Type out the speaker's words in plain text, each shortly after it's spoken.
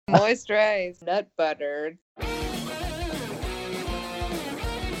Moisturized, nut buttered.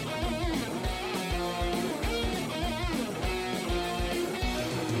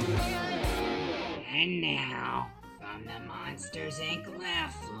 And now, from the Monsters Inc.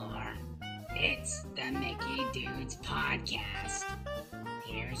 laugh floor, it's the Mickey Dudes Podcast.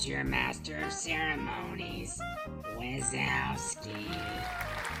 Here's your master of ceremonies, Wazowski.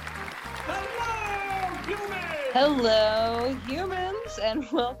 Hello, humans! Hello, humans, and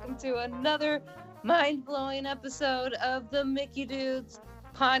welcome to another mind-blowing episode of the Mickey Dudes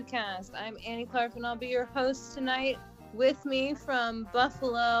Podcast. I'm Annie Clark, and I'll be your host tonight. With me from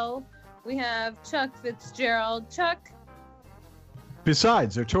Buffalo, we have Chuck Fitzgerald. Chuck?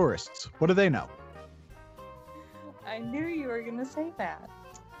 Besides, they're tourists. What do they know? I knew you were going to say that.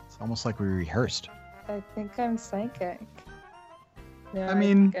 It's almost like we rehearsed. I think I'm psychic. No, I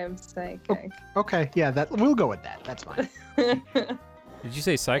mean, think I'm psychic. Okay, yeah, we'll go with that. That's fine. Did you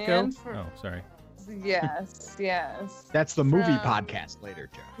say Psycho? For... Oh, sorry. Yes. That's the movie podcast later,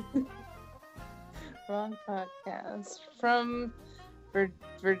 Joe. Wrong podcast. From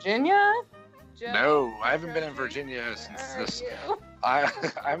Virginia? Joe? No, I haven't been in Virginia since this.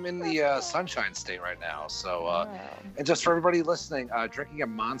 I'm in the Sunshine State right now. So, and just for everybody listening, drinking a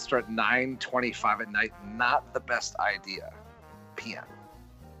Monster at 9:25 at night, not the best idea. PM.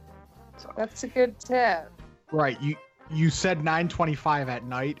 So. That's a good tip. Right, you said 9:25 at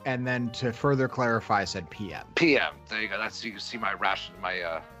night, and then to further clarify, said PM. PM. There you go. That's you can see my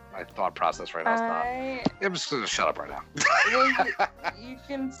my thought process right now. I'm just gonna shut up right now. Well, you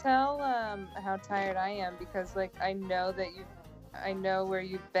can tell how tired I am because, like, I know where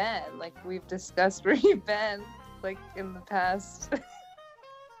you've been. Like, we've discussed where you've been, like, in the past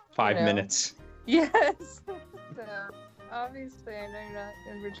 5 minutes. Yes. So obviously, I know you're not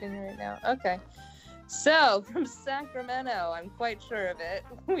in Virginia right now. Okay. So from Sacramento, I'm quite sure of it.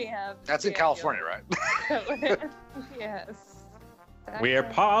 We have. That's in California, right? Yes. We're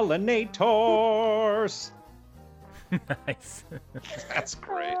pollinators. Nice. That's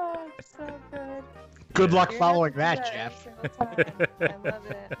great. Oh, so good. Good luck following that, Jeff. I love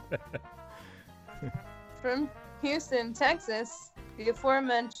it. From Houston, Texas, the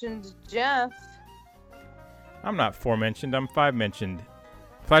aforementioned Jeff. I'm not four-mentioned, I'm five-mentioned.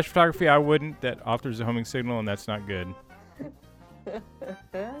 Flash photography, I wouldn't. That alters the homing signal, and that's not good.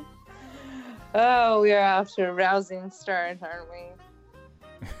 Oh, we are off to a rousing start, aren't we?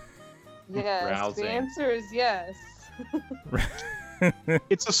 Yes, Rousing. The answer is yes.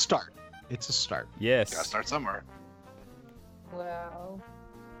 It's a start. Yes. Gotta start somewhere. Wow.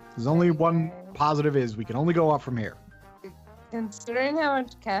 There's only one positive is we can only go up from here. Considering how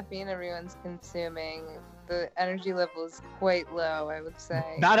much caffeine everyone's consuming, the energy level is quite low, I would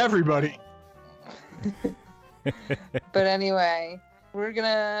say. Not everybody. But anyway, we're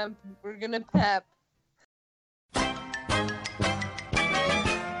gonna pep.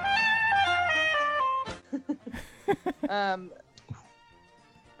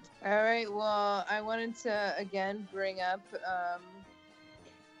 All right, well, I wanted to again bring up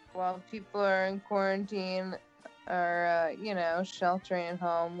while people are in quarantine or sheltering at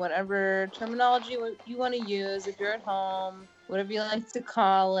home, whatever terminology you want to use, if you're at home, whatever you like to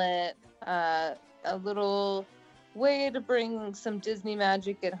call it, a little way to bring some Disney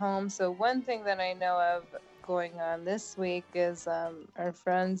magic at home. So one thing that I know of going on this week is our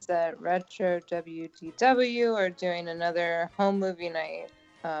friends at Retro WDW are doing another home movie night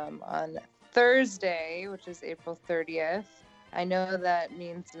on Thursday, which is April 30th. I know that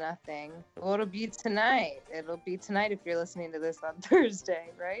means nothing. Well, it'll be tonight. It'll be tonight if you're listening to this on Thursday,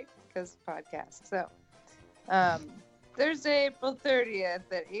 right? Because podcast. So Thursday, April 30th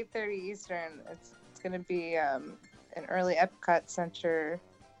at 8:30 Eastern. It's going to be an early Epcot Center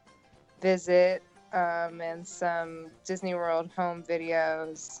visit and some Disney World home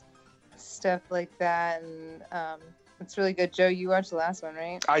videos, stuff like that. And it's really good. Joe, you watched the last one,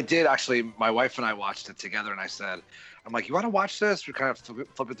 right? I did, actually. My wife and I watched it together, and I said, I'm like, you want to watch this? We're kind of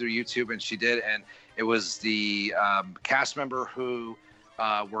flipping through YouTube, and she did. And it was the cast member who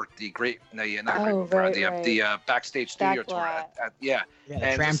worked the backstage studio tour.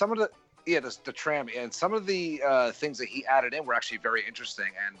 And tram. some of the tram, and some of the things that he added in were actually very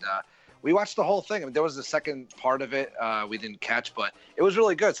interesting. And we watched the whole thing. I mean, there was the second part of it we didn't catch, but it was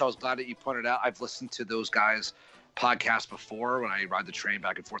really good. So I was glad that you pointed out. I've listened to those guys' podcasts before when I ride the train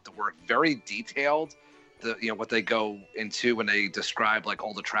back and forth to work. Very detailed. What they go into when they describe like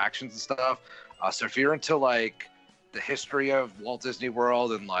old attractions and stuff. So if you're into like the history of Walt Disney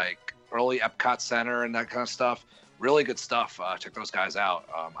World and like early Epcot Center and that kind of stuff, really good stuff. Check those guys out.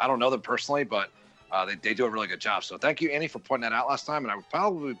 I don't know them personally, but They do a really good job. So thank you, Annie, for pointing that out last time. And I would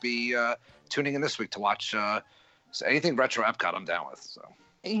probably be tuning in this week to watch so anything retro Epcot. I'm down with. So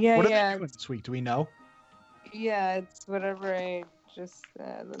Yeah, What are yeah, they doing this week? Do we know? yeah. It's whatever I just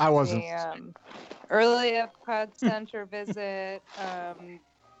said. I wasn't. Early Epcot Center visit.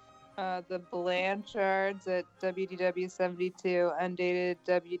 The Blanchards at WDW 72, undated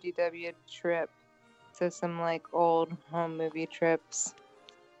WDW trip to some like old home movie trips.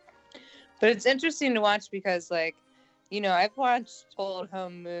 But it's interesting to watch because like, I've watched old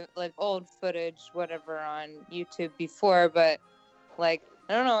old footage, whatever, on YouTube before, but like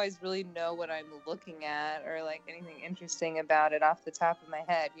I don't always really know what I'm looking at or like anything interesting about it off the top of my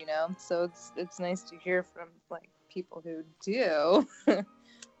head, So it's nice to hear from like people who do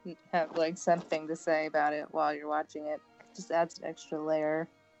have like something to say about it while you're watching it. Just adds an extra layer.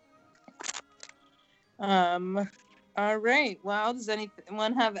 All right. Well, does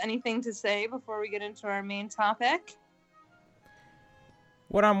anyone have anything to say before we get into our main topic?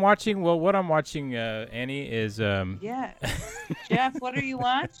 What I'm watching, Annie, is Yeah. Jeff, what are you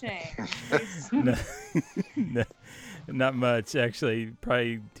watching? no, not much actually.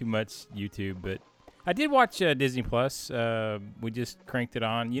 Probably too much YouTube, but I did watch Disney Plus. We just cranked it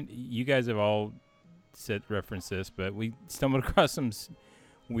on. You guys have all referenced this, but we stumbled across some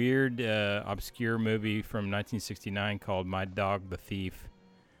weird, obscure movie from 1969 called My Dog the Thief.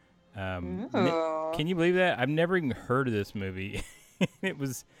 Can you believe that? I've never even heard of this movie. It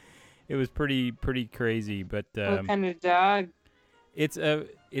was pretty crazy. But what kind of dog? It's a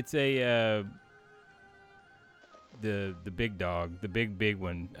the big dog, the big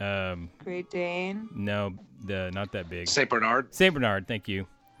one. Great Dane? No, not that big. Saint Bernard. Saint Bernard, thank you.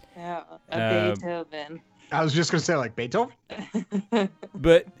 Yeah, a Beethoven. I was just gonna say like Beethoven.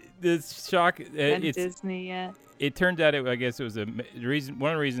 But the shock, it's Disney yet. It turned out, I guess it was one of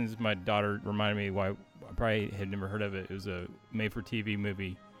the reasons my daughter reminded me why I probably had never heard of it. It was a made-for-TV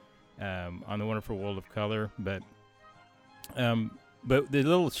movie on the Wonderful World of Color, but the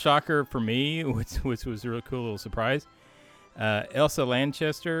little shocker for me, which was a really cool little surprise, Elsa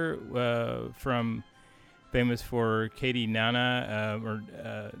Lanchester, famous for Katie Nana,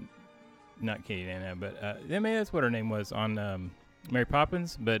 not Katie Nana, but that's what her name was on Mary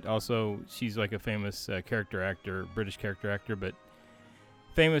Poppins, but also she's like a famous British character actor, but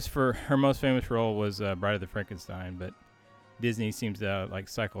her most famous role was Bride of the Frankenstein, but Disney seems to like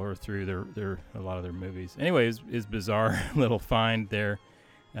cycle her through a lot of their movies. Anyway, it's bizarre little find there.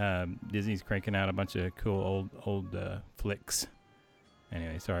 Disney's cranking out a bunch of cool old flicks.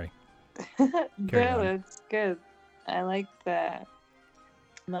 Anyway, sorry. It's good. I like that.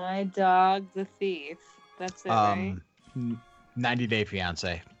 My Dog the Thief. That's it, right? 90 Day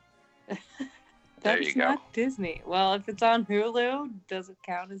Fiance. That's not Disney. Well, if it's on Hulu, does it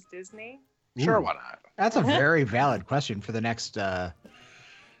count as Disney? Sure, Ooh, why not? That's a very valid question for the next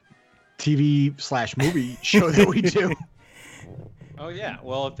TV/movie show that we do. Oh yeah,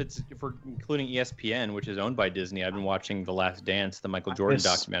 well if we're including ESPN, which is owned by Disney, I've been watching The Last Dance, the Michael Jordan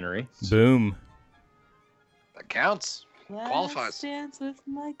documentary. Boom. That counts. Qualifies. Last Dance with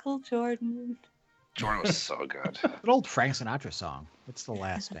Michael Jordan. Jordan was so good. An old Frank Sinatra song. It's The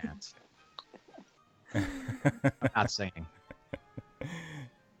Last Dance. I'm not singing.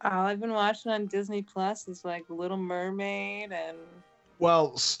 All I've been watching on Disney Plus is like Little Mermaid and.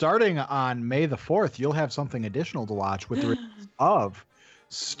 Well, starting on May the 4th, you'll have something additional to watch with the release of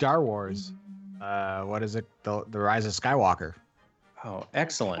Star Wars. What is it? The Rise of Skywalker. Oh,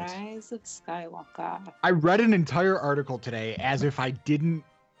 excellent. Rise of Skywalker. I read an entire article today as if I didn't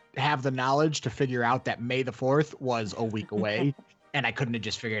have the knowledge to figure out that May the 4th was a week away, and I couldn't have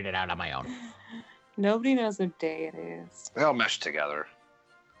just figured it out on my own. Nobody knows what day it is. They all mesh together.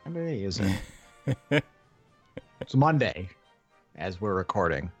 What day is it? It's Monday, as we're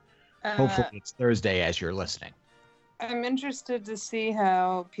recording. Hopefully it's Thursday as you're listening. I'm interested to see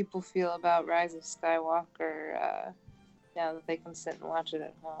how people feel about Rise of Skywalker now that they can sit and watch it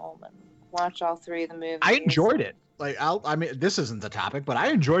at home and watch all three of the movies. I enjoyed it. I mean, this isn't the topic, but I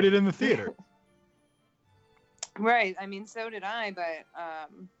enjoyed it in the theater. Right. I mean, so did I, but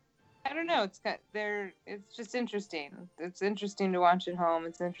I don't know. It's just interesting. It's interesting to watch at home.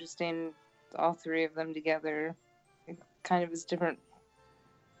 It's interesting, all three of them together. It kind of is different.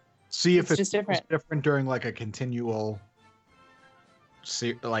 See if it's just different during like a continual,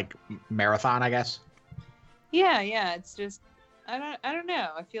 marathon, I guess. Yeah. It's just I don't know.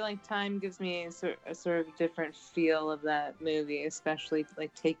 I feel like time gives me a sort of different feel of that movie, especially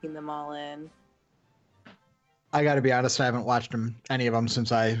like taking them all in. I got to be honest, I haven't watched any of them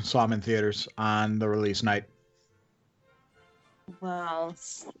since I saw them in theaters on the release night. Well,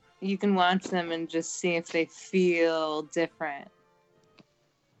 You can watch them and just see if they feel different.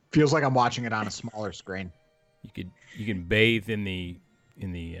 Feels like I'm watching it on a smaller screen. You can bathe in the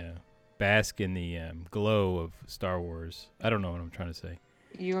bask in the glow of Star Wars. I don't know what I'm trying to say.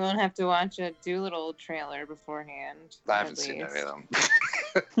 You won't have to watch a Doolittle trailer beforehand. I haven't seen any of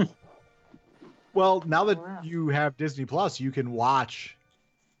them. Well, now that Wow. you have Disney Plus, you can watch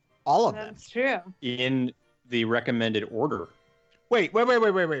all of them. That's true. In the recommended order. Wait.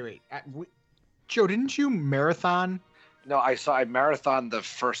 Joe, didn't you marathon? No, I marathoned the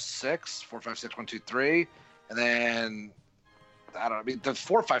first 6, 4, 5, 6, 1, 2, 3, and then I don't know. I mean, the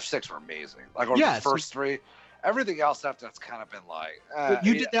 4, 5, 6 were amazing. Like, or Yeah, the first 3. Everything else after that's kind of been like.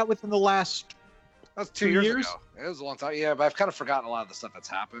 You did that within the last. That's 2 years ago. It was a long time. Yeah, but I've kind of forgotten a lot of the stuff that's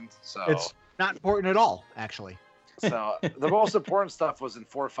happened. So It's not important at all, actually. So the most important stuff was in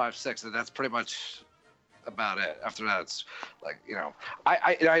 4, 5, 6, and that's pretty much about it. After that, it's like, you know,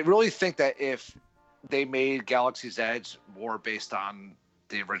 I really think that if they made Galaxy's Edge more based on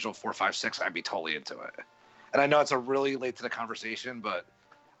the original 4, 5, 6, I'd be totally into it. And I know it's a really late to the conversation, but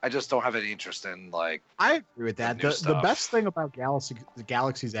I just don't have any interest in like. I agree with that. new The stuff. best thing about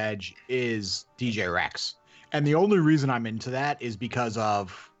Galaxy's Edge is DJ Rex, and the only reason I'm into that is because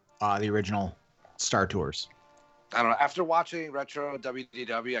of the original Star Tours. I don't know. After watching Retro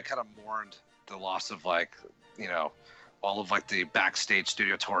WDW, I kind of mourned the loss of like, you know, all of like the backstage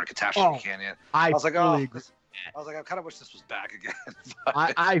studio tour in Catastrophe Canyon. I was like, fully agree. I was like, I kind of wish this was back again.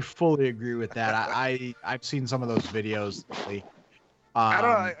 I fully agree with that. I've seen some of those videos lately. I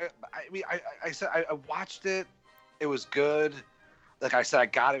don't know. I mean, I said I watched it. It was good. Like I said, I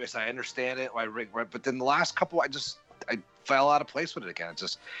got it. I understand it. But then the last couple, I fell out of place with it again.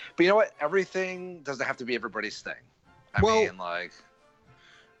 But you know what? Everything doesn't have to be everybody's thing. I mean, like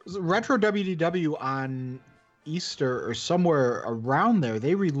Retro WDW on Easter or somewhere around there,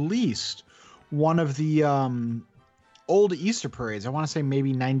 they released one of the old Easter parades. I want to say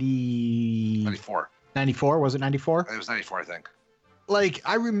maybe 94. 94? Was it 94? It was 94, I think. Like,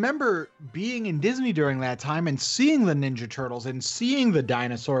 I remember being in Disney during that time and seeing the Ninja Turtles and seeing the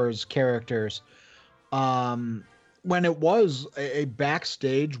dinosaurs characters when it was a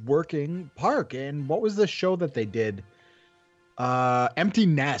backstage working park. And what was the show that they did? Empty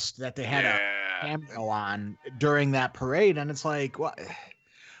Nest, that they had a cameo on during that parade. And it's like, what?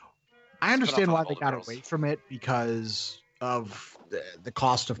 I understand why they got away from it because of the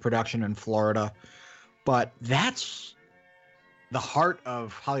cost of production in Florida. But that's the heart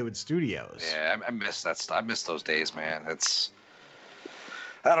of Hollywood studios. Yeah, I miss that stuff. I miss those days, man.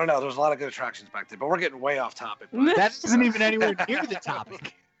 I don't know. There's a lot of good attractions back there, but we're getting way off topic. That isn't even anywhere near the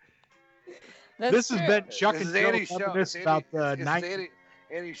topic. This has been Chuck and Andy's Joe show. this about the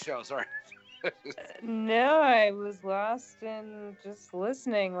Andy's show. Sorry. No, I was lost in just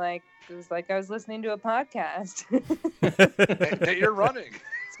listening. Like it was like I was listening to a podcast. That you're running.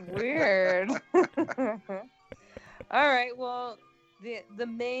 It's weird. All right. Well, the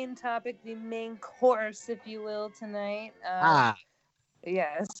main topic, the main course, if you will, tonight.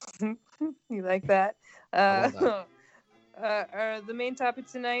 Yes. You like that? The main topic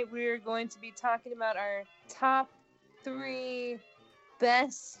tonight, we're going to be talking about our top 3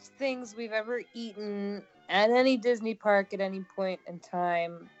 best things we've ever eaten at any Disney park at any point in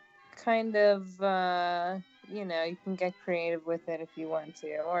time. Kind of, you know, you can get creative with it if you want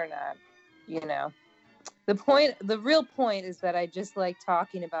to or not, you know. The real point is that I just like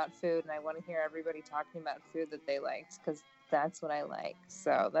talking about food and I want to hear everybody talking about food that they liked because that's what I like.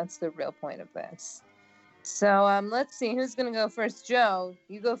 So that's the real point of this. So let's see who's gonna go first. Joe,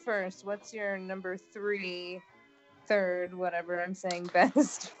 you go first. What's your number 3, third, whatever I'm saying,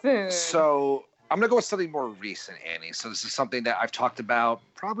 best food? So I'm gonna go with something more recent, Annie. So this is something that I've talked about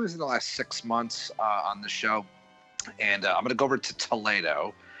probably in the last 6 months on the show, and I'm gonna go over to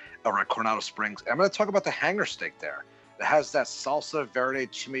Toledo, over at Coronado Springs. I'm gonna talk about the hanger steak there. It has that salsa verde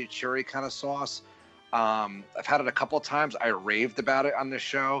chimichurri kind of sauce. I've had it a couple of times. I raved about it on this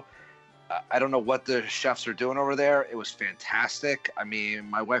show. I don't know what the chefs are doing over there. It was fantastic. I mean,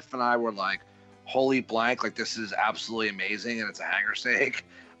 my wife and I were like, holy blank, like this is absolutely amazing. And it's a hanger steak.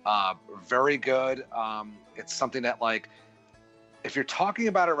 Very good. It's something that like, if you're talking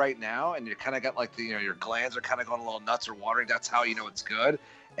about it right now and you kind of got like the, you know, your glands are kind of going a little nuts or watering, that's how you know it's good.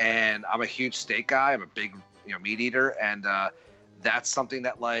 And I'm a huge steak guy. I'm a big, you know, meat eater. And that's something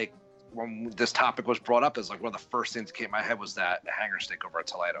that like, when this topic was brought up, is like one of the first things that came to my head was that hanger steak over at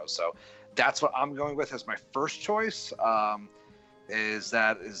Toledo. So that's what I'm going with as my first choice. Is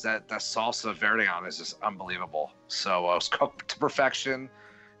that salsa verde on is just unbelievable. So it was cooked to perfection.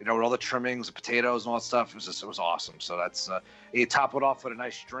 with all the trimmings, the potatoes, and all that stuff. It was awesome. So that's you top it off with a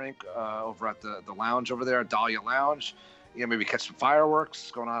nice drink over at the lounge over there, Dahlia Lounge. Maybe catch some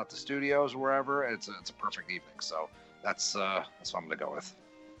fireworks going on at the studios or wherever. It's a perfect evening. So that's what I'm gonna go with.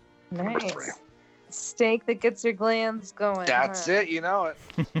 Number 3. Steak that gets your glands going. That's it. You know it.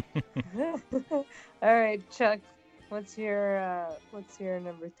 All right, Chuck. What's your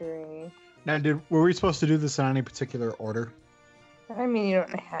number 3? Now, were we supposed to do this in any particular order? I mean, you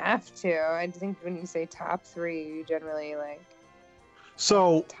don't have to. I think when you say top 3, you generally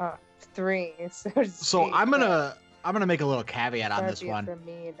So top 3. So I'm gonna make a little caveat on this one. For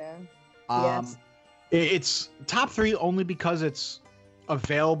me to, yes. It's top 3 only because it's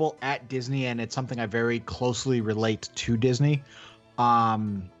available at Disney and it's something I very closely relate to Disney.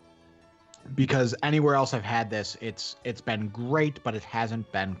 Because anywhere else I've had this, it's been great, but it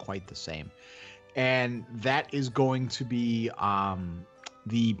hasn't been quite the same. And that is going to be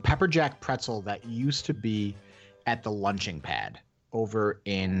the pepper jack pretzel that used to be at the lunching pad over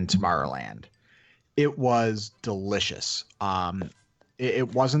in Tomorrowland. It was delicious.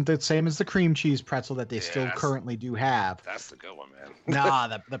 It wasn't the same as the cream cheese pretzel that they still currently do have. That's the good one, man.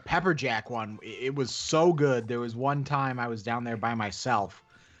 Nah, the pepper jack one, it was so good. There was one time I was down there by myself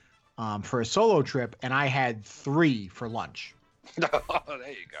for a solo trip, and I had 3 for lunch. There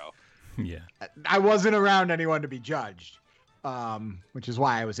you go. Yeah. I wasn't around anyone to be judged, which is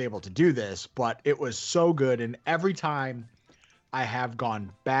why I was able to do this, but it was so good. And every time I have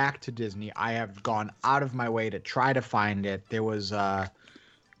gone back to Disney, I have gone out of my way to try to find it. There was what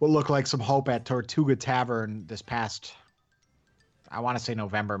looked like some hope at Tortuga Tavern this past, I want to say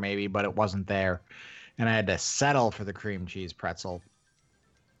November maybe, but it wasn't there. And I had to settle for the cream cheese pretzel.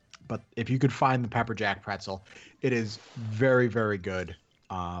 But if you could find the pepper jack pretzel, it is very, very good.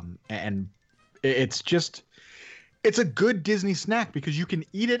 And it's a good Disney snack because you can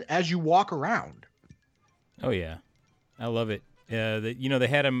eat it as you walk around. Oh yeah, I love it. They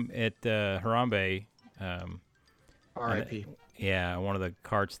had them at Harambe. R.I.P. Yeah, one of the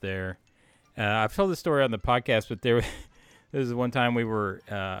carts there. I've told the story on the podcast, but there was one time we were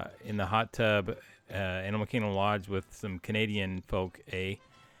in the hot tub, Animal Kingdom Lodge with some Canadian folk.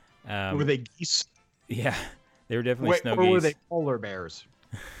 Were they geese? Yeah, they were definitely snow geese. Or were they polar bears?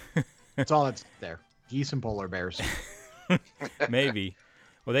 That's all that's there. Geese and polar bears. Maybe.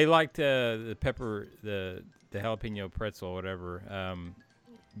 Well, they liked the pepper, the jalapeno pretzel, or whatever,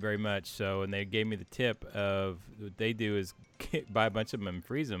 very much so. And they gave me the tip of what they do is buy a bunch of them and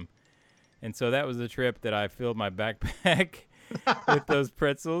freeze them. And so that was the trip that I filled my backpack with those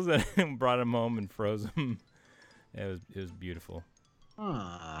pretzels and brought them home and froze them. It was beautiful.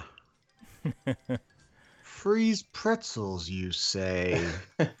 Ah. Freeze pretzels, you say?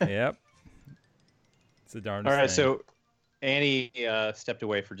 Yep. It's the darndest All right, thing. so Annie stepped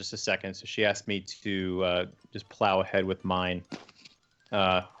away for just a second, so she asked me to just plow ahead with mine.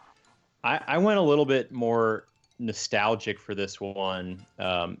 I went a little bit more nostalgic for this one.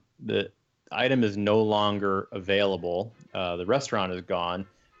 The item is no longer available. The restaurant is gone.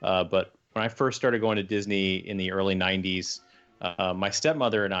 But when I first started going to Disney in the early 90s, my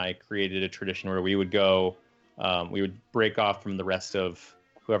stepmother and I created a tradition where we would go, we would break off from the rest of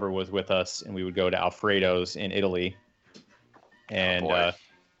whoever was with us, and we would go to Alfredo's in Italy and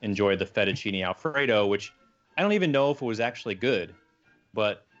enjoy the fettuccine Alfredo, which I don't even know if it was actually good,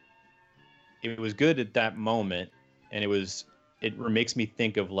 but it was good at that moment, and it makes me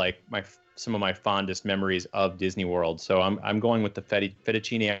think of like some of my fondest memories of Disney World. So I'm going with the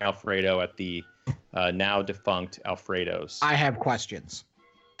fettuccine Alfredo at the now defunct Alfredo's. I have questions.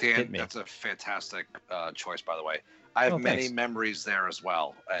 Dan, that's a fantastic choice, by the way. I have many memories there as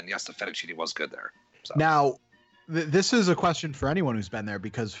well, and yes, the fettuccine was good there. So. Now, this is a question for anyone who's been there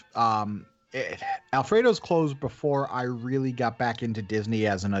because Alfredo's closed before I really got back into Disney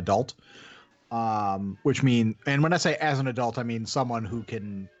as an adult. And when I say as an adult, I mean someone who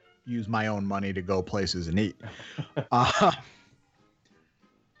can use my own money to go places and eat.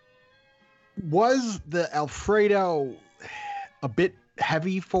 Was the Alfredo a bit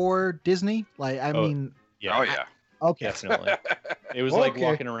heavy for Disney? Yeah. Okay. Definitely. It was like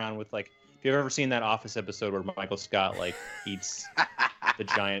walking around with if you've ever seen that Office episode where Michael Scott eats the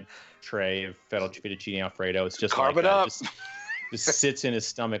giant tray of fettuccine Alfredo, it's just carb it up. Just sits in his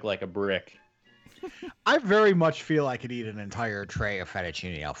stomach like a brick. I very much feel I could eat an entire tray of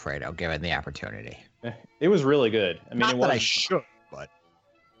fettuccine Alfredo given the opportunity. It was really good. I mean, Not that I should, but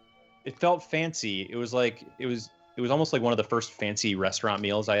it felt fancy. It was almost like one of the first fancy restaurant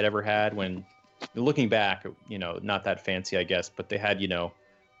meals I had ever had. When looking back, not that fancy, I guess, but they had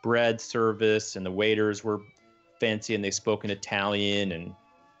bread service, and the waiters were fancy, and they spoke in Italian, and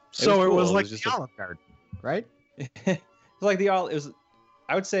So it cool. was like just the Olive Garden, right? It's like the Olive. It was.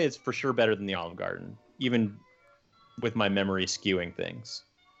 I would say it's for sure better than the Olive Garden, even with my memory skewing things.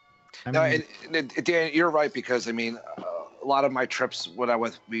 Dan, you're right, because I mean, a lot of my trips when I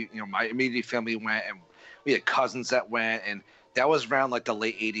was, my immediate family went, and we had cousins that went, and that was around like the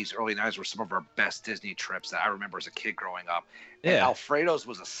late '80s, early '90s were some of our best Disney trips that I remember as a kid growing up. And Alfredo's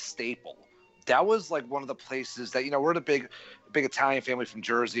was a staple. That was like one of the places that, we're the big Italian family from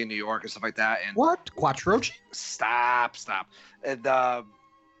Jersey and New York and stuff like that. And what? Quattrochi? Stop. And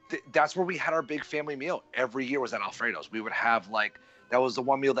that's where we had our big family meal every year, was at Alfredo's. We would have that was the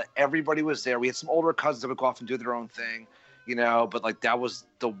one meal that everybody was there. We had some older cousins that would go off and do their own thing, but like that was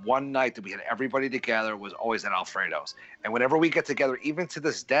the one night that we had everybody together, was always at Alfredo's. And whenever we get together, even to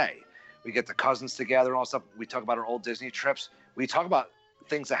this day, we get the cousins together and all stuff. We talk about our old Disney trips. We talk about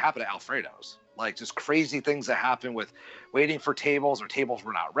things that happen at Alfredo's, like just crazy things that happen with waiting for tables, or tables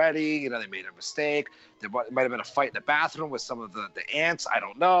were not ready. They made a mistake. There might have been a fight in the bathroom with some of the aunts. I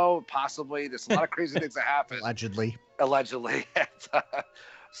don't know. Possibly. There's a lot of crazy things that happen. Allegedly.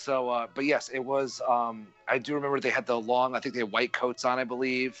 So, but yes, it was. I do remember they had I think they had white coats on, I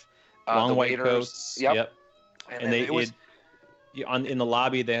believe. Long white coats. Yep. And in the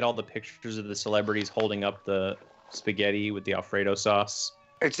lobby, they had all the pictures of the celebrities holding up the spaghetti with the Alfredo sauce.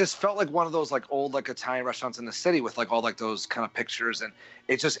 It just felt like one of those old Italian restaurants in the city with all those kind of pictures, and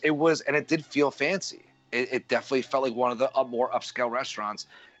it did feel fancy. It definitely felt like one of the more upscale restaurants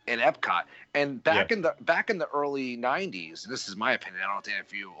in Epcot. And back in the early '90s, this is my opinion, I don't know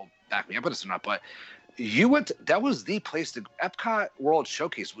if you will back me up on this or not, but that was the place Epcot World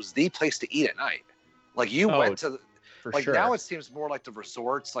Showcase was the place to eat at night. Went to sure. Now it seems more like the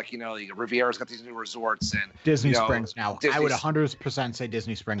resorts, Riviera's got these new resorts, and Disney Springs now. I would 100% say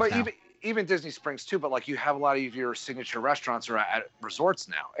Disney Springs but now. Even Disney Springs too, but you have a lot of your signature restaurants are at resorts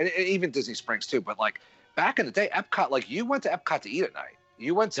now, and even Disney Springs too. But back in the day, Epcot, you went to Epcot to eat at night.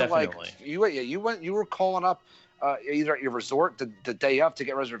 You went to you were calling up either at your resort the day of to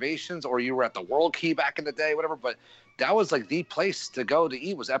get reservations, or you were at the World Key back in the day, whatever. But that was the place to go to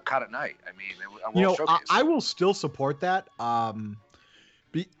eat, was Epcot at night. I mean, I will still support that.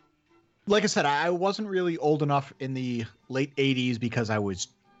 Like I said, I wasn't really old enough in the late '80s because I was,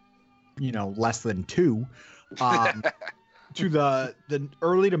 less than 2, to the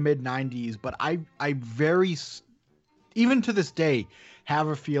early to mid '90s. But I even to this day, have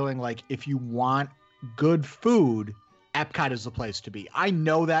a feeling like if you want good food, Epcot is the place to be. I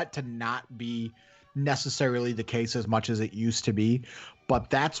know that to not be necessarily the case as much as it used to be, but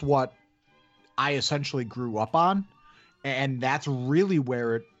that's what I essentially grew up on, and that's really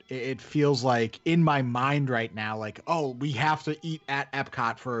where it feels like in my mind right now, we have to eat at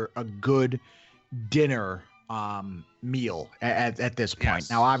Epcot for a good dinner meal at this point. Yes.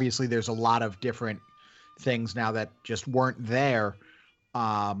 Now obviously there's a lot of different things now that just weren't there,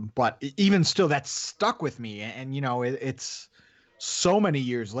 but even still that's stuck with me, and it's so many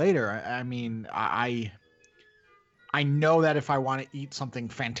years later. I mean, I know that if I want to eat something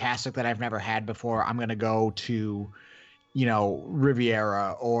fantastic that I've never had before, I'm going to go to,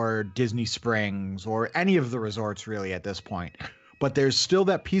 Riviera or Disney Springs or any of the resorts really at this point. But there's still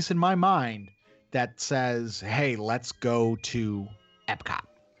that piece in my mind that says, hey, let's go to Epcot.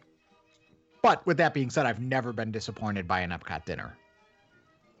 But with that being said, I've never been disappointed by an Epcot dinner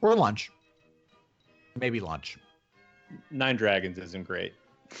or lunch. Maybe lunch. Nine Dragons isn't great.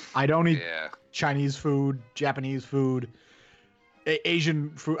 I don't eat Chinese food, Japanese food, Asian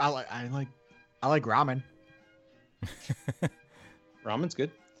food. I like ramen. Ramen's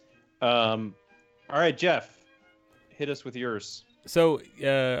good. All right, Jeff, hit us with yours. So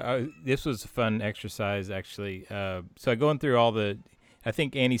this was a fun exercise, actually. So going through all I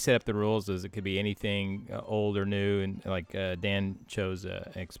think Andy set up the rules as it could be anything old or new, and Dan chose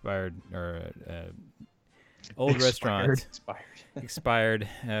expired or old restaurant expired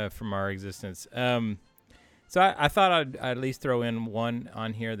from our existence. So I thought I'd at least throw in one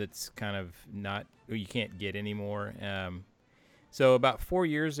on here that's kind of not, you can't get anymore. So about 4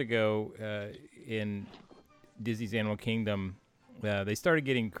 years ago in Disney's Animal Kingdom, they started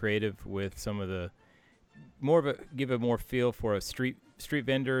getting creative with some of the give a more feel for a street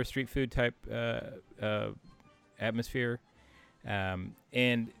vendor, street food type atmosphere.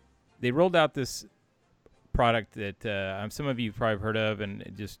 And they rolled out this product that some of you probably have heard of, and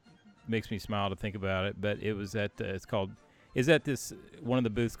it just makes me smile to think about it. But it was at this one of the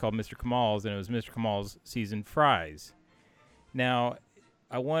booths called Mr. Kamal's, and it was Mr. Kamal's seasoned fries. Now,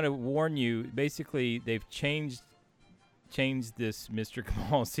 I want to warn you. Basically, they've changed this Mr.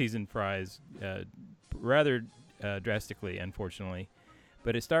 Kamal's seasoned fries rather drastically, unfortunately.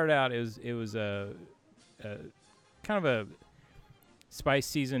 But it started out it was a kind of a spice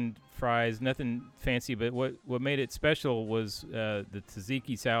seasoned fries, nothing fancy. But what made it special was the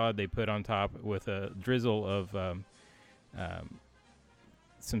tzatziki salad they put on top with a drizzle of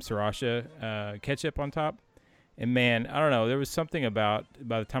some sriracha ketchup on top. And man, I don't know. There was something about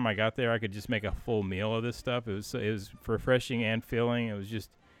by the time I got there, I could just make a full meal of this stuff. It was refreshing and filling.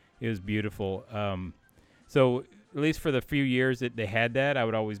 It was beautiful. So at least for the few years that they had that, I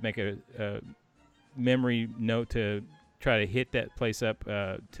would always make a memory note to try to hit that place up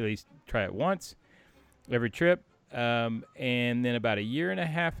to at least try it once every trip. And then about a year and a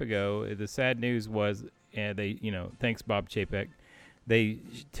half ago, the sad news was they, thanks Bob Chapek, they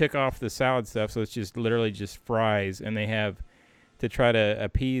took off the salad stuff, so it's just literally just fries, and they have, to try to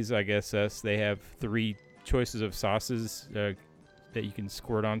appease, I guess, us, they have 3 choices of sauces that you can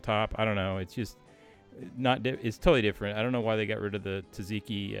squirt on top. I don't know. It's just it's totally different. I don't know why they got rid of the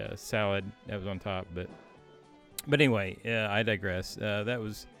tzatziki salad that was on top, but anyway, I digress. That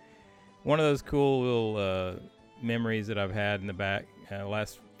was one of those cool little memories that I've had in the back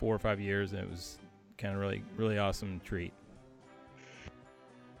last 4 or 5 years, and it was kind of really, really awesome treat.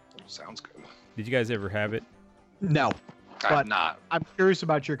 Sounds good. Did you guys ever have it? No, I'm not. I'm curious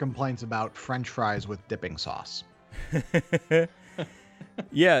about your complaints about French fries with dipping sauce.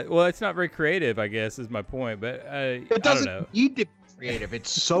 Yeah, well, it's not very creative, I guess, is my point. But it doesn't need to be creative.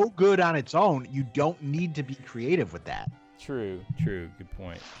 It's so good on its own. You don't need to be creative with that. True. Good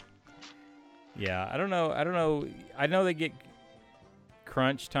point. Yeah, I don't know. I know they get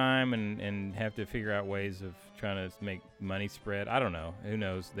crunch time and have to figure out ways of trying to make money spread. I don't know. Who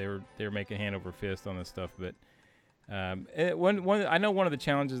knows? They were making hand over fist on this stuff, but one I know one of the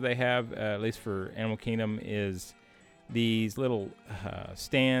challenges they have, at least for Animal Kingdom, is these little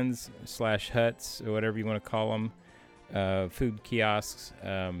stands / huts or whatever you want to call them, food kiosks.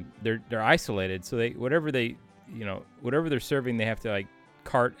 They're isolated, so whatever they're serving, they have to like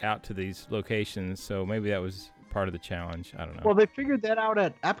cart out to these locations. So maybe that was part of the challenge. I don't know. Well, they figured that out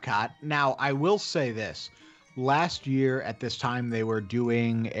at Epcot. Now, I will say this. Last year at this time, they were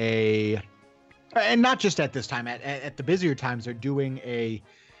doing and not just at this time, at the busier times, they're doing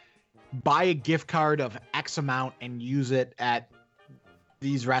buy a gift card of X amount and use it at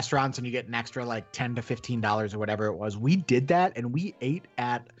these restaurants, and you get an extra like $10 to $15 or whatever it was. We did that, and we ate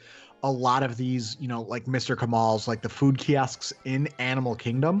at a lot of these, like Mr. Kamal's, like the food kiosks in Animal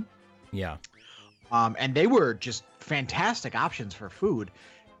Kingdom. Yeah. And they were just fantastic options for food,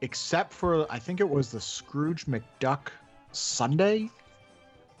 except for, I think it was the Scrooge McDuck sundae.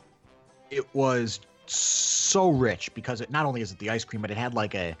 It was so rich because it not only is it the ice cream, but it had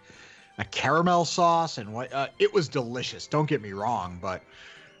like a caramel sauce and it was delicious. Don't get me wrong, but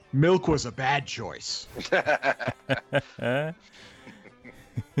milk was a bad choice.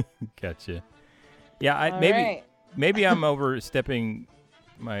 Gotcha. Yeah, maybe I'm overstepping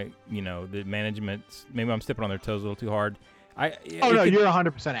my, the management. Maybe I'm stepping on their toes a little too hard. You're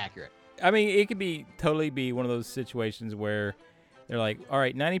 100% accurate. I mean, it could totally be one of those situations where they're like, all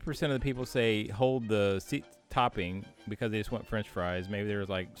right, 90% of the people say hold the topping because they just want French fries. Maybe they're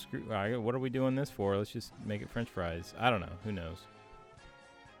like, what are we doing this for? Let's just make it French fries. I don't know. Who knows?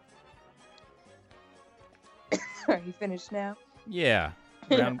 Are you finished now? Yeah.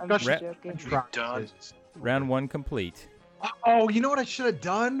 I'm just joking. Done. Round 1 complete. Oh, you know what I should have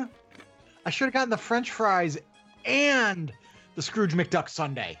done? I should have gotten the French fries and the Scrooge McDuck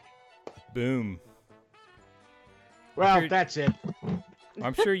sundae. Boom. Well, that's it.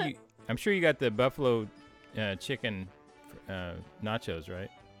 I'm sure you got the buffalo chicken nachos, right?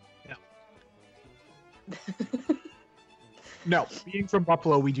 No. No, being from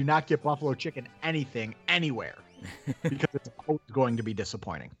Buffalo, we do not get buffalo chicken anything anywhere because it's always going to be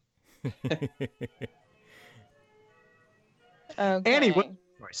disappointing. Okay. Annie, what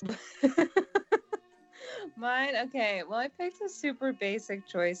choice? Mine, okay. Well, I picked a super basic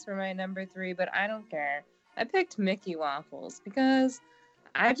choice for my number 3, but I don't care. I picked Mickey waffles because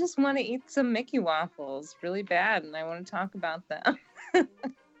I just want to eat some Mickey waffles really bad, and I want to talk about them.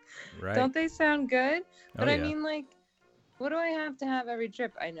 Right. Don't they sound good? But Oh, I yeah. mean, like, what do I have to have every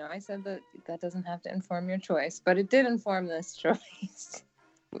trip? I know I said that doesn't have to inform your choice, but it did inform this choice,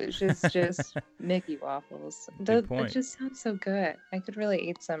 which is just Mickey waffles. Good point. It just sounds so good. I could really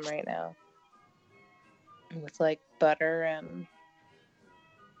eat some right now with like butter and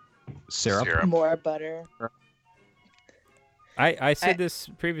Syrup. more butter. I said this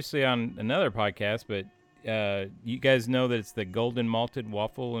previously on another podcast, but you guys know that it's the golden malted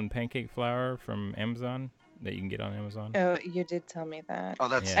waffle and pancake flour from Amazon that you can get on Amazon. Oh, you did tell me that. Oh,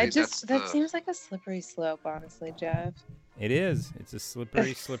 that's Yeah. That seems like a slippery slope, honestly, Jeff. It is. It's a slippery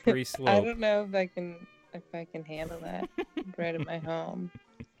I slope. don't know if I can handle that right at my home.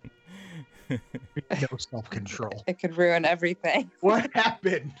 No self-control. It could ruin everything. What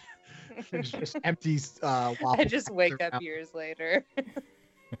happened? There's just empty waffle I just packs wake up around. years later.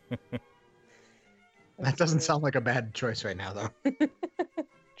 That doesn't sound like a bad choice right now, though.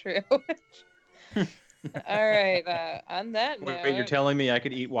 True. All right. On that note, Wait, you're telling me I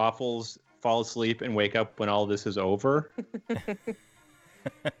could eat waffles, fall asleep, and wake up when all this is over?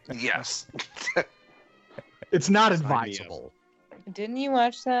 Yes. It's not Sign me up. advisable. didn't you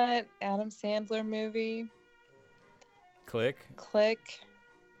watch that Adam Sandler movie, Click. Click?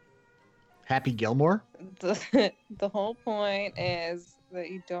 Happy Gilmore? The whole point is that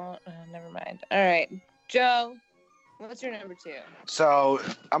you don't. Never mind. All right, Joe, what's your number 2? So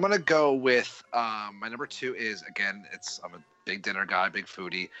I'm gonna go with my number 2 is, again, I'm a big dinner guy, big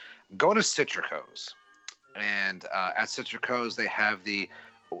foodie. I'm going to Citrico's, and at Citrico's they have the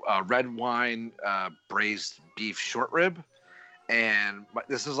red wine braised beef short rib, and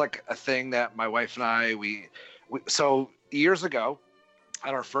this is like a thing that my wife and I we so years ago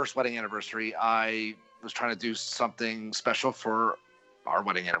at our first wedding anniversary, I was trying to do something special for our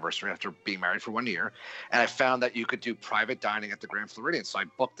wedding anniversary after being married for 1 year. And I found that you could do private dining at the Grand Floridian. So I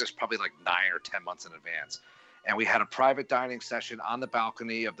booked this probably like 9 or 10 months in advance. And we had a private dining session on the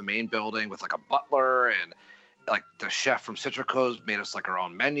balcony of the main building with like a butler, and like the chef from Citrico's made us like our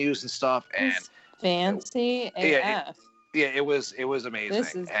own menus and stuff. And Fancy Yeah, AF. yeah, it was amazing.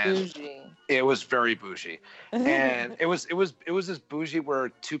 This is and bougie. It was very bougie. And it was this bougie where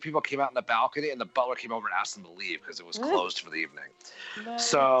 2 people came out in the balcony and the butler came over and asked them to leave because it was closed for the evening. Nice.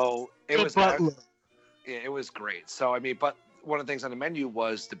 So it Good was butler. it was great. So I mean, but one of the things on the menu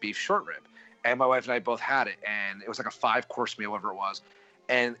was the beef short rib, and my wife and I both had it, and it was like a 5-course meal, whatever it was,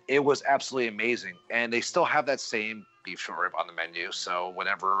 and it was absolutely amazing. And they still have that same beef short rib on the menu. So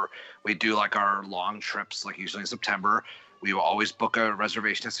whenever we do like our long trips, like usually in September, we will always book a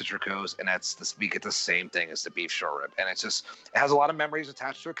reservation at Citrico's, and we get the same thing as the beef short rib. And it has a lot of memories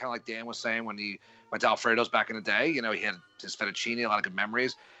attached to it, kind of like Dan was saying when he went to Alfredo's back in the day. You know, he had his fettuccine, a lot of good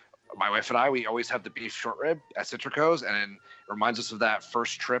memories. My wife and I, we always have the beef short rib at Citrico's, and it reminds us of that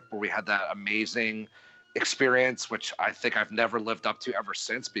first trip where we had that amazing experience, which I think I've never lived up to ever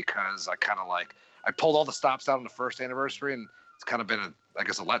since, because I pulled all the stops out on the first anniversary, and it's kind of been a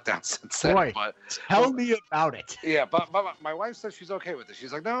letdown since then. Right. But Tell me about it. yeah, but my wife says she's okay with it.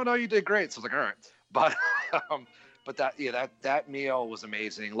 She's like, no, you did great. So I was like, all right. But that meal was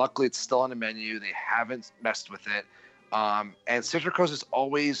amazing. Luckily, it's still on the menu. They haven't messed with it. And Citrico's is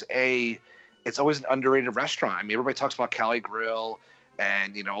always an underrated restaurant. I mean, everybody talks about Cali Grill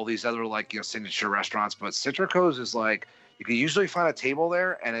and, you know, all these other signature restaurants, but Citrico's is like, you can usually find a table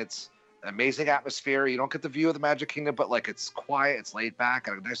there, and it's an amazing atmosphere. You don't get the view of the Magic Kingdom, but like it's quiet, it's laid back,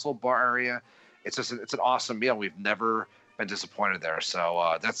 and a nice little bar area. It's an awesome meal. We've never been disappointed there.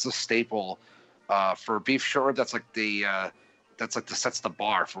 So that's the staple for beef short rib. That's like sets the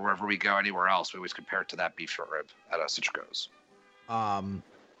bar for wherever we go anywhere else. We always compare it to that beef short rib at Citrico's.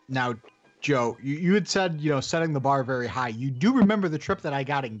 Now, Joe, you had said, setting the bar very high. You do remember the trip that I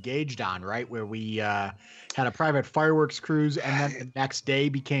got engaged on, right? Where we had a private fireworks cruise, and then the next day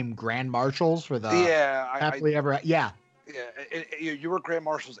became grand marshals for the happily ever. Yeah. Yeah, you were grand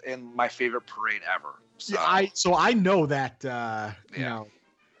marshals in my favorite parade ever. So. Yeah, so I know that that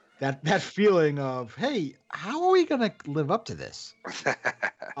feeling of, hey, how are we gonna live up to this?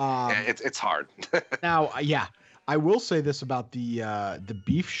 It's hard. Now, yeah, I will say this about the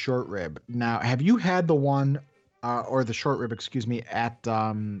beef short rib. Now, have you had the one or the short rib, excuse me, at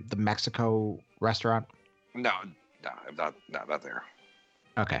the Mexico restaurant? No, I'm not there.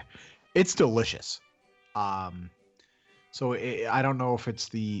 Okay, it's delicious. So I don't know if it's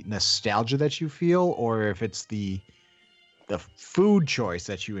the nostalgia that you feel or if it's the food choice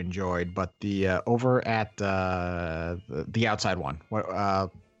that you enjoyed, but the over at the outside one, La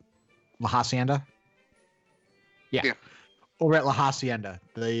Hacienda. Yeah. Over at La Hacienda,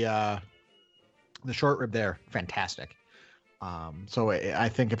 the short rib there, fantastic. So I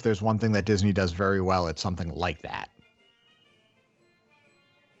think if there's one thing that Disney does very well, it's something like that.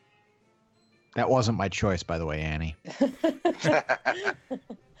 That wasn't my choice, by the way, Annie.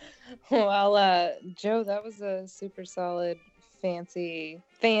 Well, Joe, that was a super solid, fancy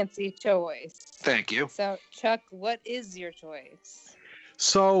choice. Thank you. So, Chuck, what is your choice?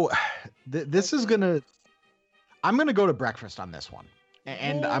 So, this is I'm gonna go to breakfast on this one,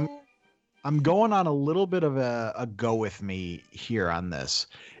 and I'm going on a little bit of a go with me here on this.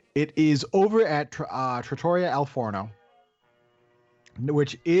 It is over at Trattoria Al Forno.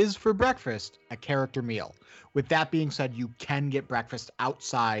 which is for breakfast a character meal. With that being said, you can get breakfast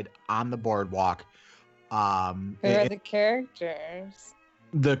outside on the boardwalk. Who are the characters?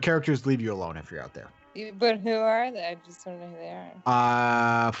 The characters leave you alone if you're out there. But who are they? I just don't know who they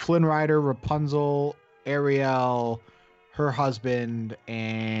are. Flynn Rider, Rapunzel, Ariel, her husband,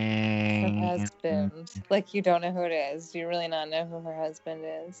 and Her husband. Like, you don't know who it is. Do you really not know who her husband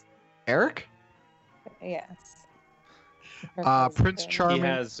is? Eric? Yes. Prince Charming. He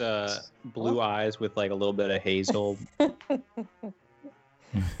has blue eyes with like a little bit of hazel.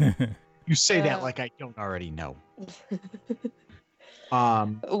 You say that like I don't already know.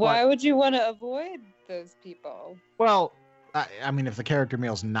 Why would you want to avoid those people? Well, I mean, if the character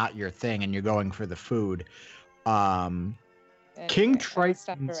meal's not your thing and you're going for the food, King Triton's...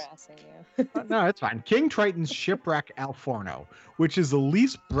 Stop harassing you. No, it's fine. King Triton's Shipwreck Al Forno, which is the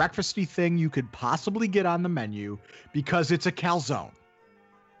least breakfasty thing you could possibly get on the menu because it's a calzone.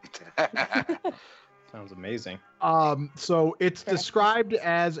 Sounds amazing. So it's described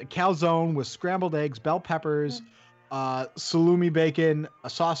as a calzone with scrambled eggs, bell peppers, salumi bacon, a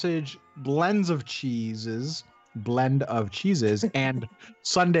sausage, blend of cheeses, and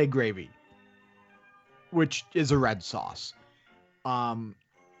Sunday gravy, which is a red sauce.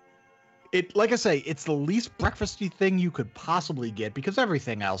 It, like I say, it's the least breakfasty thing you could possibly get because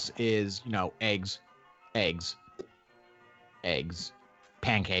everything else is, eggs,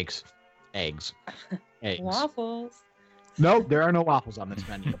 pancakes, eggs. Waffles. No, there are no waffles on this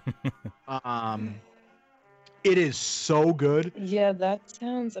menu. It is so good. Yeah, that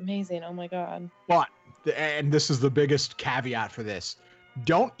sounds amazing. Oh my god. But, and this is the biggest caveat for this,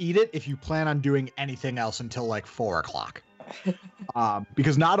 don't eat it if you plan on doing anything else until like 4:00.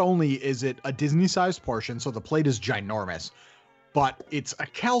 Because not only is it a Disney-sized portion, so the plate is ginormous, but it's a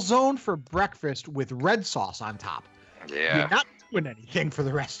calzone for breakfast with red sauce on top. Yeah. You're not doing anything for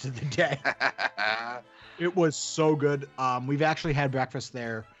the rest of the day. It was so good. We've actually had breakfast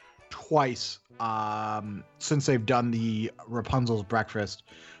there twice since they've done the Rapunzel's breakfast.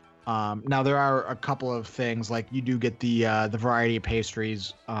 Now there are a couple of things, like you do get the variety of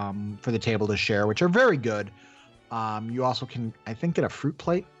pastries for the table to share, which are very good. You also can, I think, get a fruit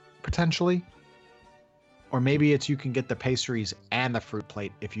plate potentially, or maybe you can get the pastries and the fruit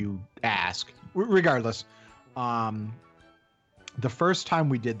plate if you ask. Regardless, the first time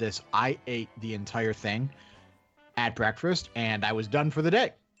we did this, I ate the entire thing at breakfast, and I was done for the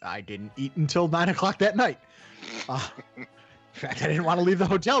day. I didn't eat until 9:00 that night. In fact, I didn't want to leave the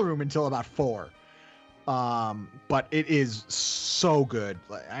hotel room until about 4. But it is so good.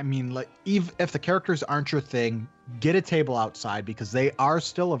 I mean, like, if the characters aren't your thing, get a table outside because they are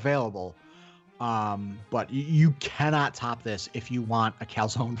still available. But you cannot top this if you want a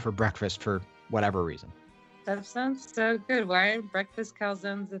calzone for breakfast for whatever reason. That sounds so good. Why aren't breakfast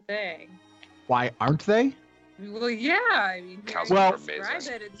calzones a thing? Why aren't they? Well, yeah. I mean, Calzones are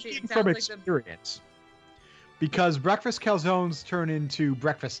amazing. it sounds From like experience. Because breakfast calzones turn into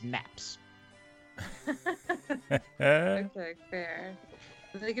breakfast naps. Okay, fair.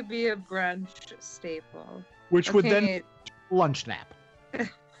 They could be a brunch staple. Which would then lunch nap.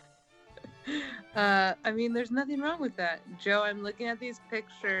 I mean, there's nothing wrong with that. Joe, I'm looking at these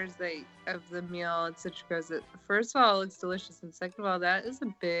pictures of the meal at Citrico's. First of all, it looks delicious, and second of all, that is a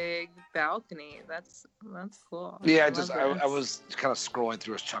big balcony. That's cool. Yeah, I was kind of scrolling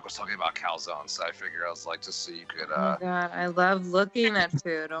through as Chuck was talking about calzones, so I figured I was like, just so you could. Oh my god, I love looking at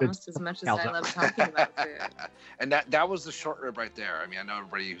food almost as much as I love talking about food. And that was the short rib right there. I mean, I know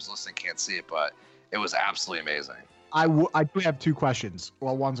everybody who's listening can't see it, but it was absolutely amazing. I do have 2 questions.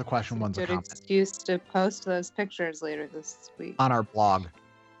 Well, one's a question, one's a comment. Good excuse to post those pictures later this week on our blog.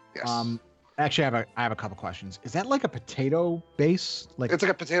 Yes. Actually, I have a couple questions. Is that like a potato base? Like it's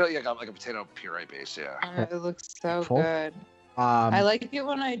like a potato, like a potato puree base, yeah. It looks so Full? good. I like it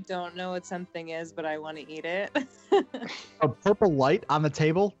when I don't know what something is, but I want to eat it. A purple light on the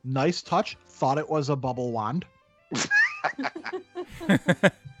table. Nice touch. Thought it was a bubble wand.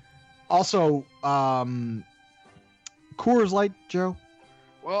 Also, Coors Light, Joe?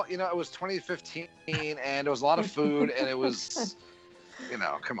 Well, it was 2015, and it was a lot of food, and it was,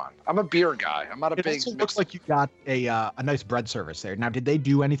 come on. I'm a beer guy. I'm not a big. It also looks like you got a nice bread service there. Now, did they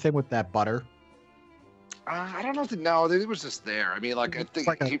do anything with that butter? I don't know. No, it was just there. I mean, like I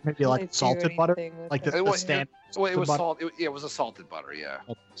think maybe like salted butter, like the standard. Well, it was salt. It was a salted butter, yeah.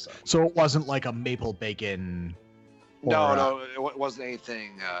 So it wasn't like a maple bacon. No, it wasn't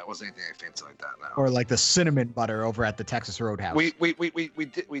anything. It wasn't anything fancy like that. No. Or like the cinnamon butter over at the Texas Roadhouse. We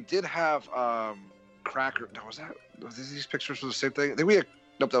did have cracker. No, was these pictures for the same thing? I think we had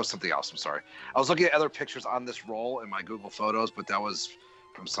Nope, that was something else. I'm sorry. I was looking at other pictures on this roll in my Google Photos, but that was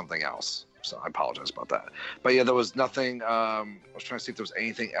from something else. So I apologize about that. But yeah, there was nothing. I was trying to see if there was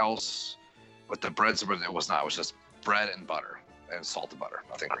anything else with the breads, but it was not. It was just bread and butter and salted butter.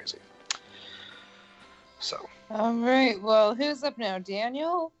 Nothing crazy. So. All right. Well, who's up now?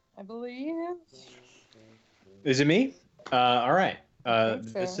 Daniel, I believe. Is it me? All right. I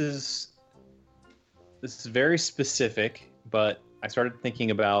think so. This is very specific, but I started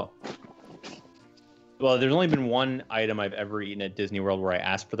thinking about. Well, there's only been one item I've ever eaten at Disney World where I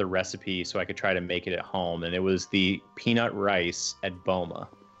asked for the recipe so I could try to make it at home, and it was the peanut rice at Boma.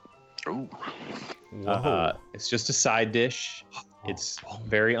 Ooh. It's just a side dish. It's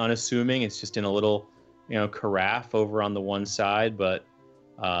very unassuming. It's just in a little, carafe over on the one side, but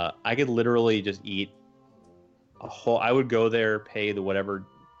I could literally just eat a whole. I would go there, pay the whatever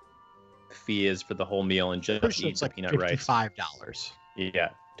fee is for the whole meal, and just eat the peanut rice. $55. Yeah,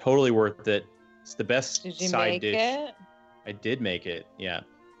 totally worth it. It's the best Did you side make dish. it? I did make it. Yeah,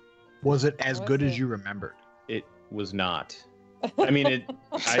 Was it as Was good it? as you remembered? it was not. I mean,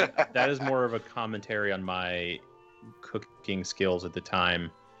 that is more of a commentary on my cooking skills at the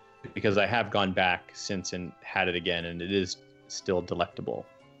time, because I have gone back since and had it again, and it is still delectable.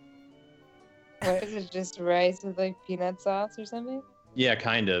 What is it? Just rice with like peanut sauce or something? Yeah,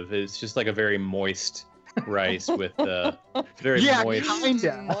 kind of. It's just like a very moist rice with very Yeah, moist,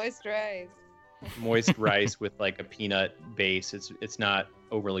 kinda. Moist rice. moist rice with like a peanut base. It's not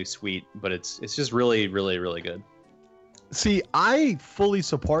overly sweet, but it's just really, really, really good. See, I fully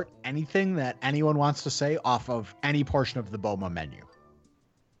support anything that anyone wants to say off of any portion of the Boma menu.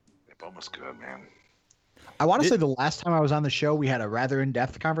 Boma's good, man. I want to say the last time I was on the show, we had a rather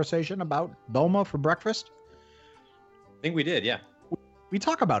in-depth conversation about Boma for breakfast. I think we did, yeah. We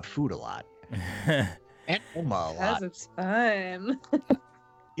talk about food a lot. And Boma a lot. Because it's fun.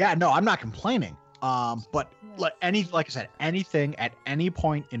 Yeah, no, I'm not complaining. But like I said, anything at any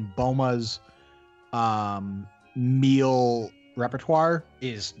point in Boma's meal repertoire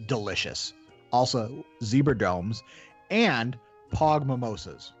is delicious. Also, zebra domes and pog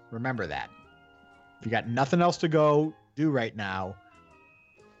mimosas. Remember that. If you got nothing else to go do right now,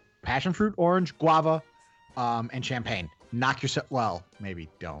 passion fruit, orange, guava, and champagne. Knock yourself. Well, maybe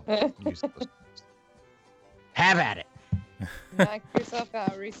don't use those. Have at it. Knock yourself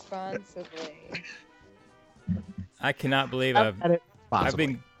out responsibly. I cannot believe Have at it I've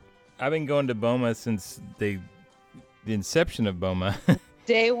responsibly. been going to Boma since the inception of Boma.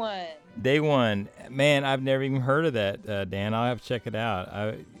 Day one. Day one. Man, I've never even heard of that, Dan. I'll have to check it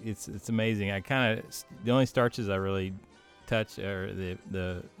out. It's amazing. I kind of the only starches I really touch are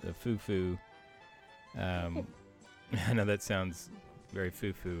the fufu. I know that sounds very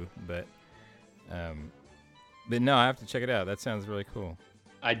foo-foo, but no, I have to check it out. That sounds really cool.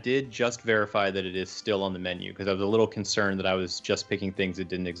 I did just verify that it is still on the menu because I was a little concerned that I was just picking things that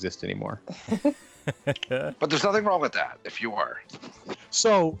didn't exist anymore. But there's nothing wrong with that if you are.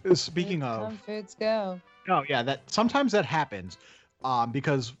 So, speaking of, Some foods go. oh yeah, that sometimes that happens,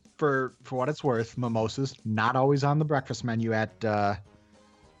 because for what it's worth, mimosas not always on the breakfast menu at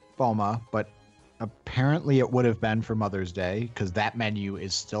Boma, but apparently it would have been for Mother's Day because that menu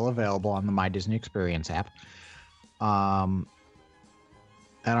is still available on the My Disney Experience app. I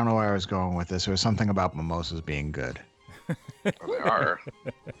don't know where I was going with this. There was something about mimosas being good. They are.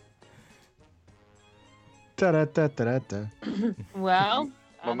 Da-da-da-da-da-da. Well,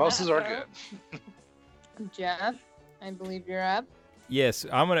 on Mimosas that are note, good. Jeff, I believe you're up. Yes, so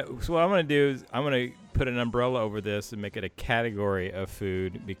what I'm gonna do is I'm gonna put an umbrella over this and make it a category of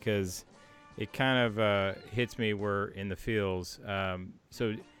food because it kind of hits me where in the feels.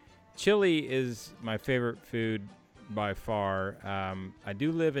 So chili is my favorite food by far. I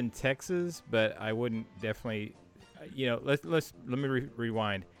do live in Texas, but I wouldn't definitely, let me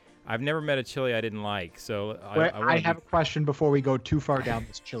rewind. I've never met a chili I didn't like, so I have a question before we go too far down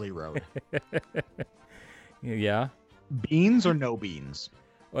this chili road. Yeah. Beans or no beans?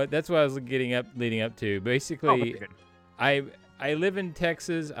 Well, that's what I was leading up to. Basically, I live in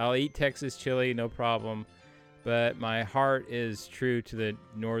Texas. I'll eat Texas chili, no problem. But my heart is true to the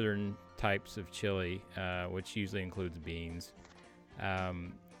northern types of chili, which usually includes beans.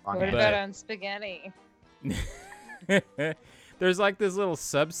 What about on spaghetti? There's like this little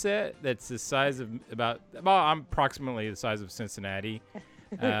subset that's the size of I'm approximately the size of Cincinnati.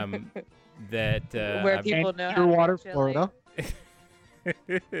 Where people know how to Clearwater, make chili. Florida.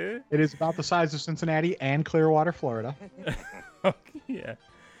 It is about the size of Cincinnati and Clearwater, Florida. Yeah.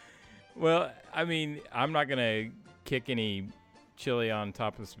 Well, I mean, I'm not gonna kick any chili on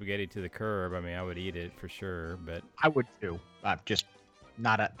top of spaghetti to the curb. I mean, I would eat it for sure, but I would too. Just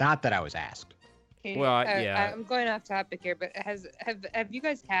Not that I was asked. Okay, Well, yeah. I'm going off topic here, but have you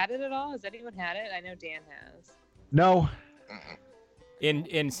guys had it at all? Has anyone had it? I know Dan has. No.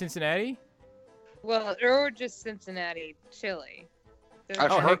 In Cincinnati? Well, or just Cincinnati chili.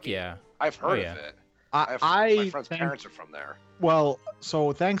 I've Oh, heard- heck yeah. I've heard yeah. of it. I My friend's think- parents are from there. Well,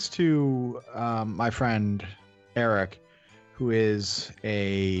 so thanks to my friend Eric, who is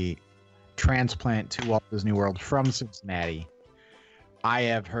a transplant to Walt Disney World from Cincinnati, I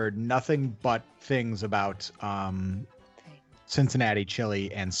have heard nothing but things about Cincinnati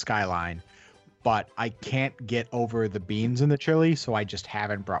chili and Skyline, but I can't get over the beans in the chili, so I just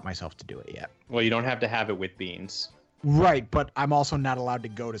haven't brought myself to do it yet. Well, you don't have to have it with beans. Right, but I'm also not allowed to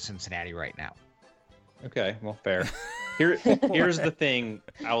go to Cincinnati right now. Okay, well, fair. Here's the thing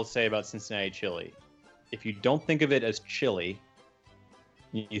I will say about Cincinnati chili. If you don't think of it as chili,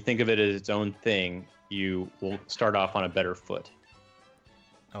 you think of it as its own thing, you will start off on a better foot.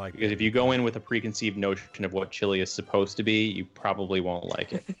 I like Because if you go in with a preconceived notion of what chili is supposed to be, you probably won't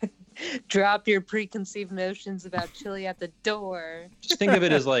like it. Drop your preconceived notions about chili at the door. Just think of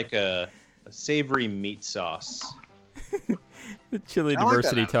it as like a savory meat sauce. the chili I like that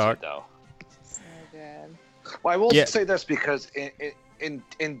diversity attitude, talk. though. So good. Well, I will Yeah. say this because in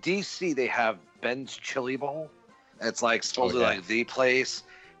DC they have Ben's Chili Bowl. It's like supposedly yeah. like the place,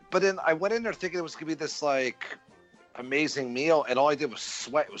 but then I went in there thinking it was gonna be this like amazing meal, and all I did was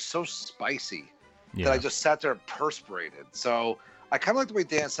sweat. It was so spicy that I Yeah. just sat there and perspirated. So I kind of like the way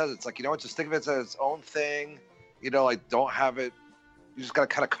Dan says it. It's like, you know what, just think of it as its own thing. You know, like don't have it. You just gotta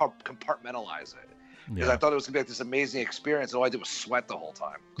kind of compartmentalize it. Because I thought it was gonna be like this amazing experience, and all I did was sweat the whole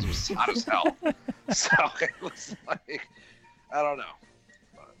time because it was hot as hell. So it was like, I don't know.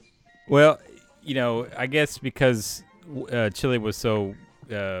 Well, you know, I guess because chili was so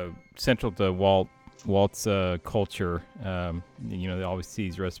central to Walt's culture, you know, they always see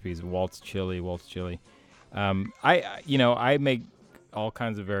these recipes of Walt's chili. I make all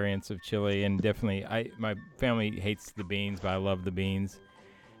kinds of variants of chili, and definitely my family hates the beans, but I love the beans.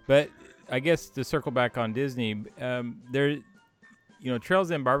 But I guess to circle back on Disney,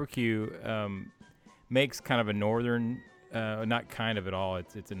 Trails End Barbecue makes kind of a northern, not kind of at all.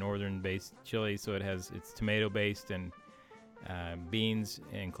 It's a northern-based chili, so it's tomato-based and beans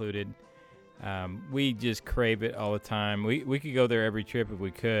included. We just crave it all the time. We could go there every trip if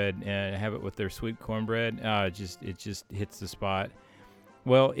we could and have it with their sweet cornbread. It just hits the spot.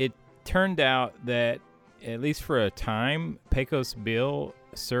 Well, it turned out that at least for a time, Pecos Bill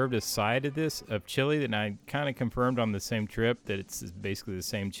served a side of this of chili that I kind of confirmed on the same trip that it's basically the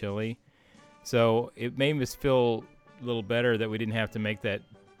same chili. So it made us feel a little better that we didn't have to make that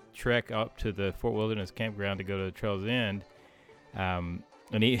trek up to the Fort Wilderness campground to go to the Trail's End and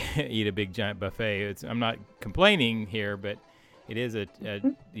eat a big giant buffet. I'm not complaining here, but it is a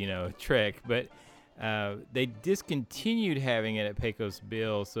trick. But they discontinued having it at Pecos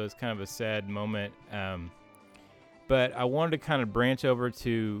Bill, so it's kind of a sad moment. But I wanted to kind of branch over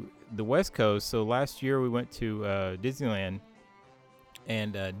to the West Coast. So last year we went to Disneyland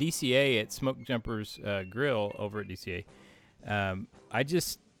and DCA at Smoke Jumpers Grill over at DCA. I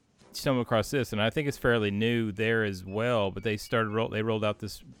just stumbled across this, and I think it's fairly new there as well. But they rolled out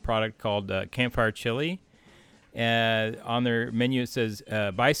this product called Campfire Chili. On their menu it says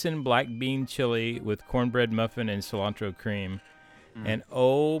bison black bean chili with cornbread muffin and cilantro cream. And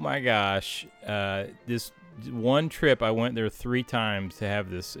oh my gosh, this one trip I went there 3 times to have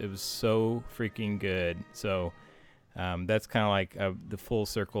this. It was so freaking good. So that's kind of like the full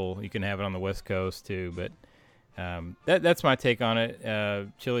circle. You can have it on the West Coast too, but that's my take on it.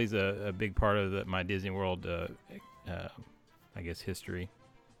 Chili's a big part of my Disney World, I guess, history.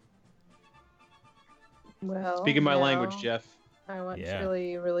 Well, Speaking my language, now Jeff. I want Yeah.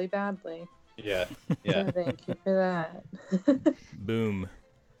 chili really badly. Yeah. So thank you for that. Boom.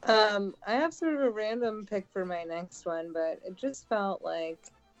 I have sort of a random pick for my next one, but it just felt like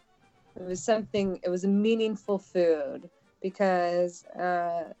it was a meaningful food because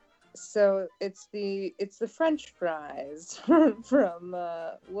so it's the French fries from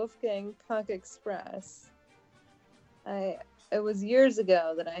Wolfgang Puck Express. It was years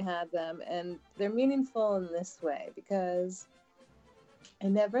ago that I had them, and they're meaningful in this way because I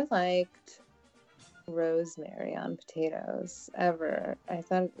never liked rosemary on potatoes ever. I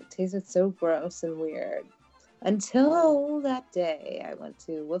thought it tasted so gross and weird until that day I went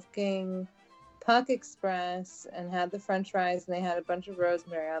to Wolfgang Puck Express and had the French fries, and they had a bunch of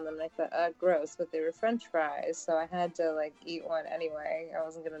rosemary on them, and I thought, gross, but they were French fries, so I had to eat one anyway. I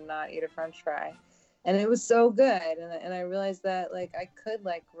wasn't gonna not eat a French fry, and it was so good, and I realized that I could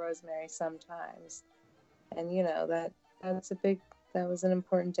like rosemary sometimes, and that's a that was an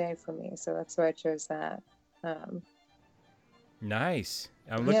important day for me, so that's why I chose that. Nice.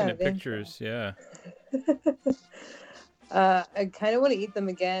 I'm looking at thank pictures. Yeah. I kind of want to eat them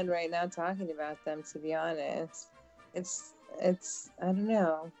again right now, talking about them. To be honest, it's I don't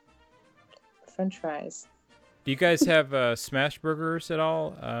know, French fries. Do you guys have smash burgers at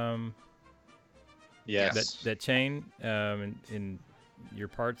all? Yes. That chain in your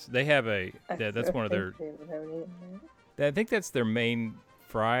parts, they have that's one of their. I think that's their main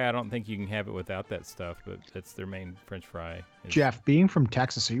fry. I don't think you can have it without that stuff, but that's their main French fry. Jeff, being from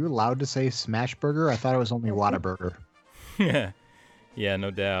Texas, are you allowed to say smash burger? I thought it was only Whataburger. Yeah,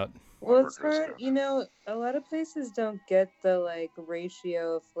 no doubt. Well, it's hard, a lot of places don't get the like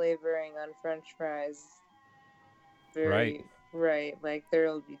ratio of flavoring on French fries. Right. Like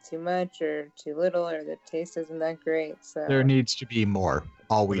there'll be too much or too little, or the taste isn't that great. So There needs to be more.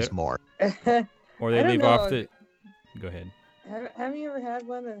 Always more. Or they leave off the. Go ahead. Have you ever had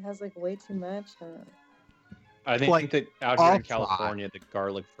one that has like way too much? I think Like, that out here in I'll try. California, the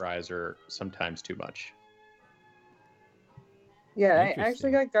garlic fries are sometimes too much. Yeah, I Interesting.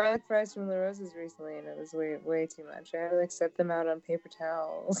 actually got garlic fries from La Rosa's recently, and it was way too much. I had to like set them out on paper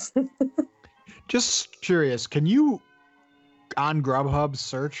towels. Just curious, can you on Grubhub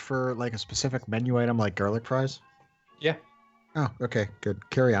search for like a specific menu item like garlic fries? Yeah. Oh, okay, good.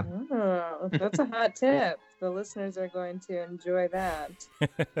 Carry on. Oh, that's a hot tip. The listeners are going to enjoy that.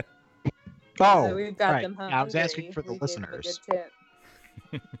 Oh, So we've got right. them hungry. Yeah, I was asking for the We gave them a listeners. good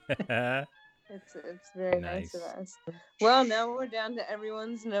tip. It's very nice of us. Well, now we're down to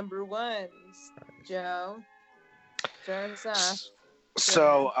everyone's number ones. Joe, start us off.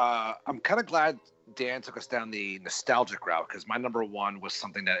 So I'm kind of glad Dan took us down the nostalgic route, because my number one was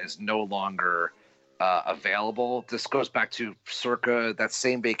something that is no longer available. This goes back to circa that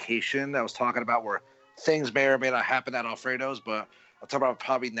same vacation I was talking about, where things may or may not happen at Alfredo's, but I'll talk about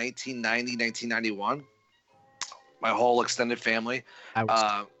probably 1990, 1991. My whole extended family. I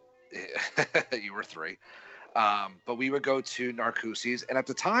was You were 3. But we would go to Narcoossee's, and at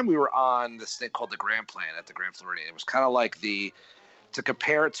the time we were on this thing called the Grand Plan at the Grand Floridian. It was kind of like to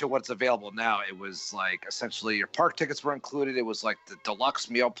compare it to what's available now, it was like essentially your park tickets were included. It was like the deluxe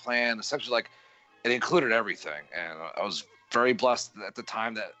meal plan, essentially like it included everything. And I was very blessed at the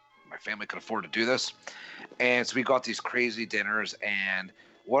time that my family could afford to do this. And so we got these crazy dinners. And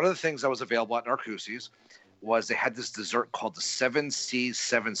one of the things that was available at Narcoossee's was they had this dessert called the 7C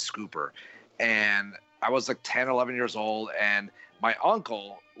 7 Scooper. And I was like 10, 11 years old. And my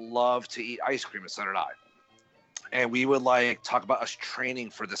uncle loved to eat ice cream, and so did I. And we would like talk about us training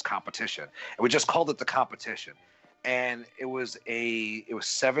for this competition. And we just called it the competition. And it was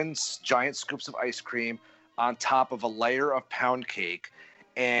 7 giant scoops of ice cream on top of a layer of pound cake,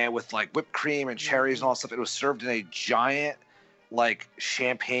 and with like whipped cream and cherries and all that stuff. It was served in a giant like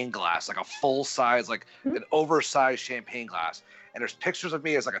champagne glass, like a full size, like an oversized champagne glass. And there's pictures of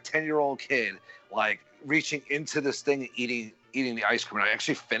me as like a 10-year-old kid, like reaching into this thing and eating the ice cream. And I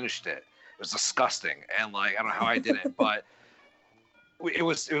actually finished it. It was disgusting, and like I don't know how I did it, but it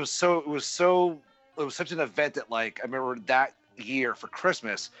was such an event that like I remember that year for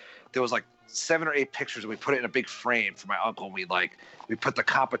Christmas there was like 7 or 8 pictures, and we put it in a big frame for my uncle. And we put the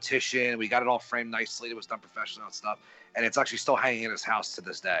competition, we got it all framed nicely. It was done professionally and stuff, and it's actually still hanging in his house to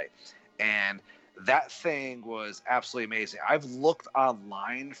this day. And that thing was absolutely amazing. I've looked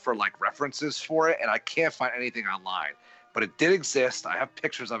online for like references for it, and I can't find anything online. But it did exist. I have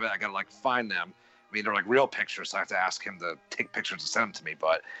pictures of it. I gotta like find them. I mean, they're like real pictures, so I have to ask him to take pictures and send them to me.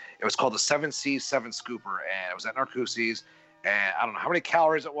 But it was called the 7C 7 Scooper, and it was at Narcoossee's. And I don't know how many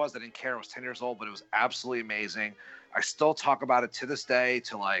calories it was. I didn't care. I was 10 years old, but it was absolutely amazing. I still talk about it to this day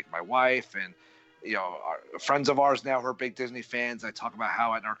to like my wife and friends of ours now who are big Disney fans. I talk about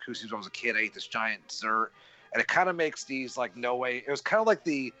how at Narcoossee's when I was a kid, I ate this giant dessert, and it kind of makes these like no way. It was kind of like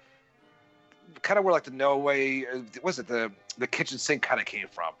where like the no way was it the kitchen sink kind of came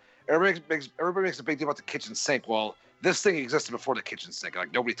from. Everybody makes a big deal about the kitchen sink. Well, this thing existed before the kitchen sink.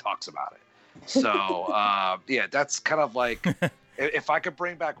 Like nobody talks about it. So yeah, that's kind of like if I could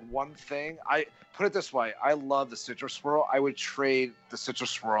bring back one thing, I put it this way: I love the citrus swirl. I would trade the citrus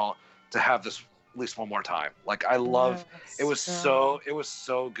swirl to have this at least one more time. Like I love it was so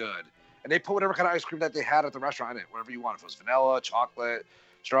good. And they put whatever kind of ice cream that they had at the restaurant in it, whatever you want. If it was vanilla, chocolate,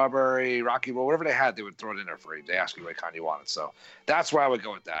 strawberry, Rocky Road, whatever they had, they would throw it in there for you. They ask you what kind you wanted. So that's where I would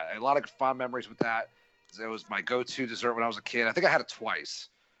go with that. A lot of fond memories with that. It was my go-to dessert when I was a kid. I think I had it twice.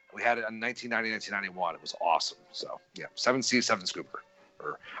 We had it in 1990, 1991. It was awesome. So yeah, 7C 7 Scooper,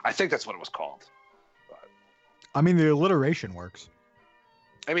 or I think that's what it was called. But, I mean, the alliteration works.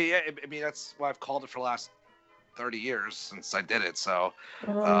 I mean, yeah, I mean that's what I've called it for the last 30 years since I did it. So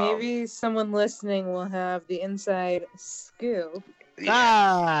Maybe someone listening will have the inside scoop.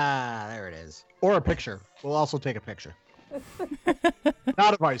 yeah. There it is. Or a picture. We'll also take a picture.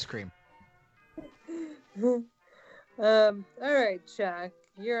 Not of ice cream. All right, Chuck,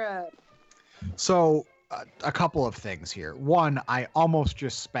 you're up. So, a couple of things here. One, I almost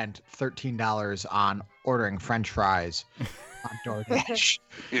just spent $13 on ordering French fries on DoorDash.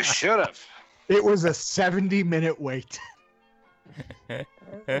 You should have. It was a 70-minute wait That's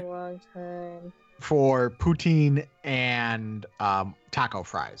a long time. for poutine and taco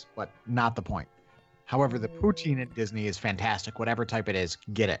fries, but not the point. However, the poutine at Disney is fantastic. Whatever type it is,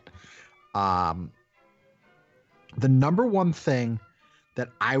 get it. The number one thing that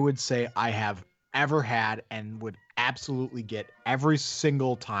I would say I have ever had and would absolutely get every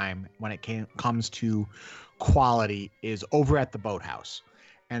single time when it comes to quality is over at the Boathouse.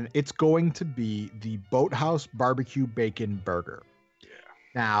 And it's going to be the Boathouse Barbecue Bacon Burger. Yeah.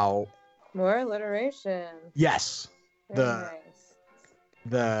 Now, More alliteration. yes, Very the nice.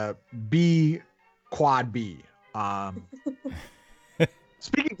 the B quad B.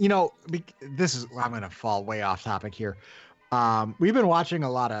 Speaking, I'm going to fall way off topic here. We've been watching a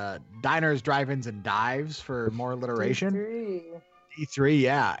lot of diners, drive-ins, and dives for more alliteration. D3,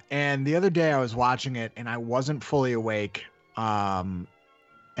 yeah. And the other day I was watching it and I wasn't fully awake. And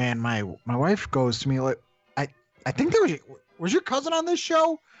my wife goes to me like, I think there was your cousin on this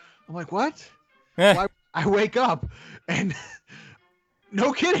show? I'm like, what? Well, I wake up and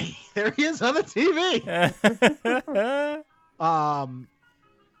no kidding, there he is on the TV.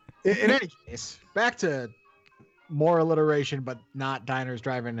 In any case, back to more alliteration, but not diners,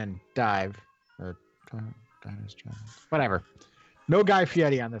 drive-in, and dive, or diners, drive-in, whatever. No Guy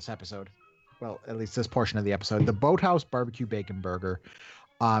Fieri on this episode. Well, at least this portion of the episode. The Boathouse Barbecue Bacon Burger.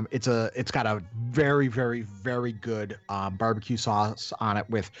 It's got a very, very, very good barbecue sauce on it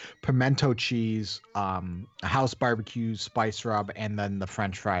with pimento cheese, a house barbecue spice rub, and then the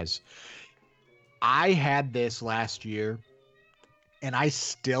French fries. I had this last year, and I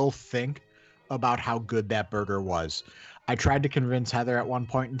still think about how good that burger was. I tried to convince Heather at one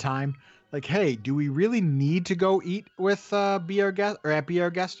point in time, like, hey, do we really need to go eat with Be Our Guest or at Be Our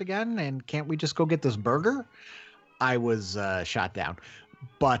Guest again? And can't we just go get this burger? I was shot down.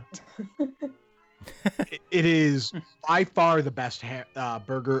 But it is by far the best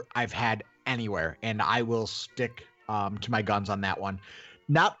burger I've had anywhere, and I will stick to my guns on that one.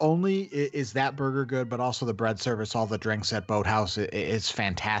 Not only is that burger good, but also the bread service, all the drinks at Boathouse is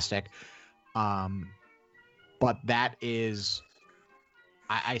fantastic. But that is,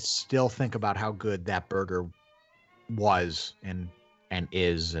 I still think about how good that burger was and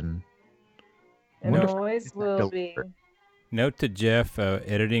is, and always will be. Note to Jeff,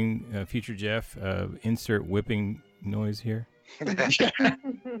 editing, future Jeff, insert whipping noise here.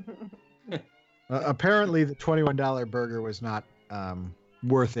 Apparently, the $21 burger was not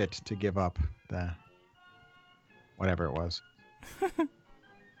worth it to give up the whatever it was.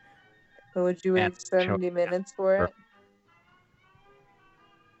 But would you wait 70 minutes for it?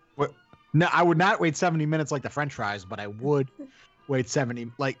 What? No, I would not wait 70 minutes like the French fries, but I would wait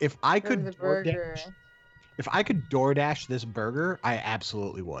 70. Like if I could DoorDash this burger, I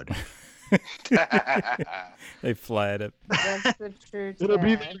absolutely would. They fly it up. That's the true It'll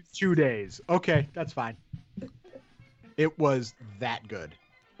be there in 2 days. Okay, that's fine. It was that good.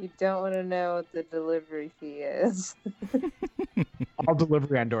 You don't want to know what the delivery fee is. All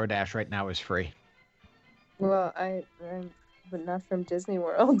delivery on DoorDash right now is free. Well, but not from Disney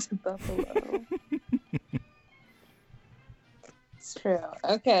World to Buffalo. It's true.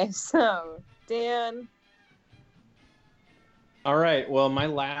 Okay, so Dan. All right. Well, my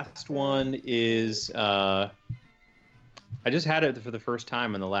last one is I just had it for the first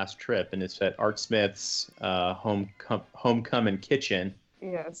time on the last trip, and it's at Art Smith's Homecoming Kitchen.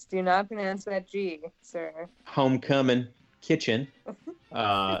 Yes. Do not pronounce that G, sir. Homecoming Kitchen,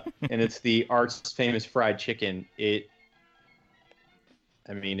 and it's the Art's famous fried chicken. It's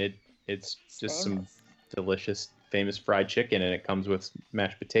just some delicious famous fried chicken, and it comes with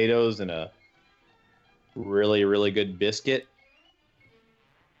mashed potatoes and a really, really good biscuit.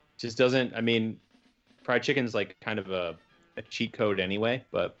 Just doesn't, fried chicken's like kind of a cheat code anyway,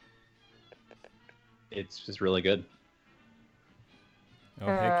 but it's just really good. Oh,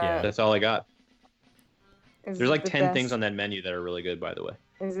 heck yeah. That's all I got. There's like 10 best things on that menu that are really good, by the way.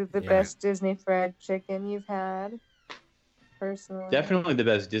 Is it the best Disney fried chicken you've had? Personally? Definitely the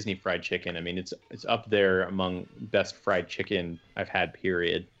best Disney fried chicken. It's up there among best fried chicken I've had,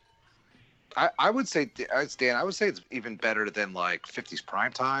 period. I would say, Dan, I would say it's even better than like 50's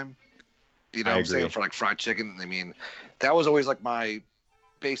Primetime. You know I what I'm saying? agree. For like fried chicken. I mean, that was always like my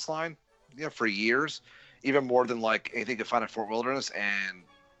baseline, you know, for years, even more than like anything you could find at Fort Wilderness. And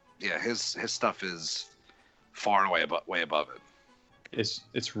yeah, his stuff is far and away above it.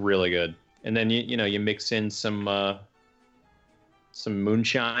 It's really good. And then you mix in some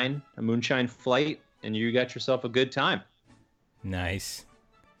moonshine, a moonshine flight, and you got yourself a good time. Nice.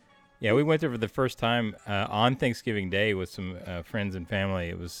 Yeah, we went there for the first time on Thanksgiving Day with some friends and family.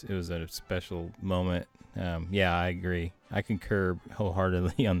 It was a special moment. Yeah, I agree. I concur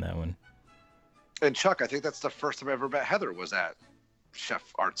wholeheartedly on that one. And Chuck, I think that's the first time I ever met Heather was at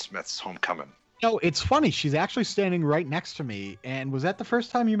Chef Art Smith's homecoming. No, it's funny. She's actually standing right next to me. And was that the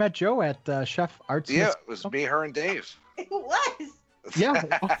first time you met Joe at Chef Art Smith's? Yeah, it was me, her, and Dave. It was.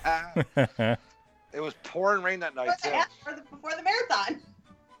 Yeah. It was pouring rain that night too. Before the marathon.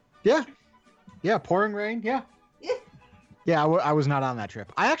 Yeah, pouring rain. Yeah. Yeah. Yeah, I was not on that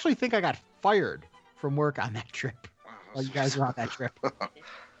trip. I actually think I got fired from work on that trip. While you guys were on that trip.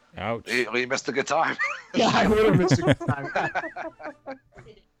 Ouch. You missed a good time. Yeah, I would have missed a good time.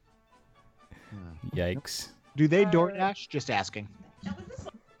 Yikes. Do they DoorDash? Just asking.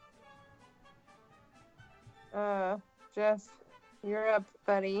 Jeff, you're up,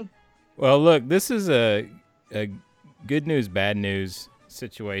 buddy. Well, look, this is a good news, bad news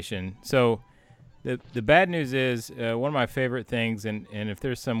situation. So the bad news is one of my favorite things, and if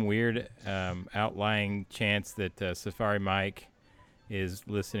there's some weird outlying chance that Safari Mike is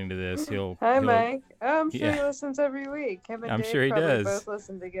listening to this, he'll... Mike. Oh, I'm sure Yeah. he listens every week. Him and I'm Dave sure he probably does. both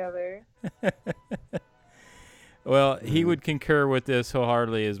listen together. Well, he would concur with this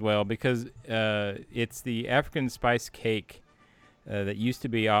wholeheartedly as well, because it's the African spice cake that used to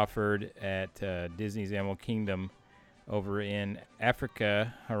be offered at Disney's Animal Kingdom over in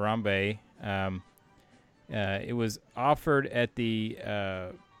Africa, Harambe. It was offered at the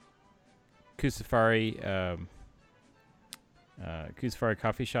Kusafari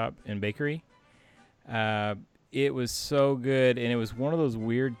Coffee Shop and Bakery. It was so good, and it was one of those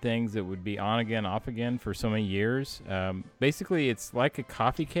weird things that would be on again, off again for so many years. Basically, it's like a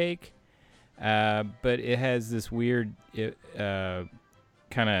coffee cake, but it has this weird kind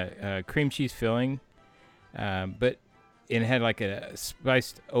of cream cheese filling, but it had like a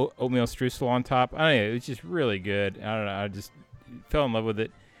spiced oatmeal streusel on top. I don't know, it was just really good. I don't know, I just fell in love with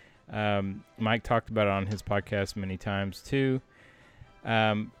it. Mike talked about it on his podcast many times too.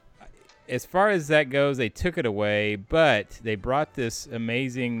 As far as that goes, they took it away, but they brought this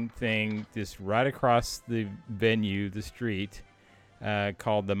amazing thing just right across the venue, the street,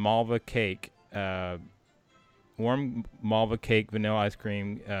 called the Malva Cake, warm Malva Cake vanilla ice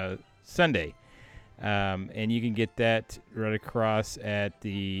cream sundae. And you can get that right across at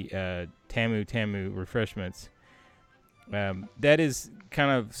the Tamu Refreshments. That is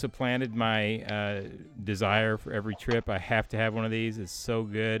kind of supplanted my desire for every trip. I have to have one of these. It's so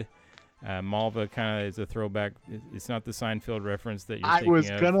good. Malva kind of is a throwback. It's not the Seinfeld reference that you're thinking of. I was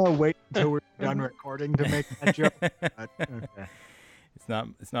gonna wait until we're done recording to make that joke. But, okay. It's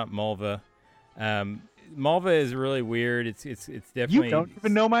not Malva. Malva is really weird. It's definitely. You don't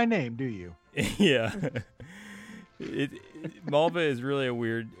even know my name, do you? Yeah. Malva is really a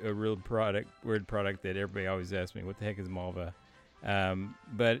weird product that everybody always asks me, what the heck is Malva?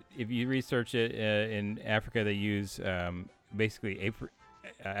 But if you research it, in Africa they use basically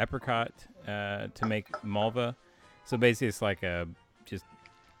apricot to make Malva. So basically it's like a just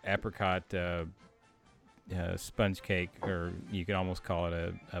apricot sponge cake, or you could almost call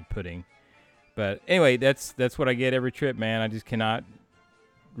it a pudding. But anyway, that's what I get every trip, man. I just cannot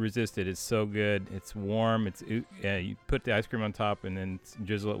resist it. It's so good. It's warm. You put the ice cream on top and then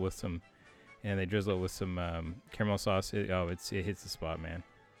drizzle it with some, and they drizzle it with some caramel sauce. It hits the spot, man.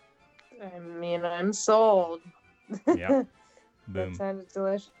 I mean, I'm sold. Yeah. Boom. That sounded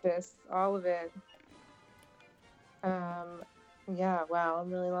delicious. All of it. Yeah, wow.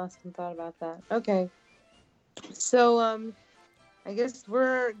 I'm really lost in thought about that. Okay. So, I guess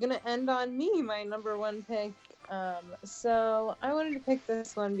we're going to end on me, my number one pick. So I wanted to pick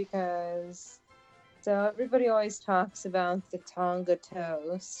this one because everybody always talks about the Tonga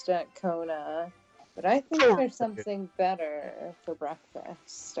toast at Kona, but I think there's something better for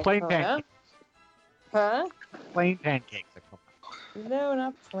breakfast at Plain Kona. pancakes. Huh? Plain pancakes. No,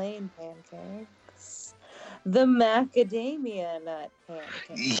 not plain pancakes. The macadamia nut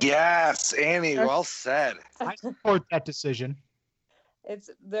pancakes. Yes, Annie, well said. I support that decision.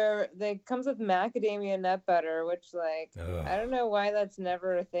 They comes with macadamia nut butter, which I don't know why that's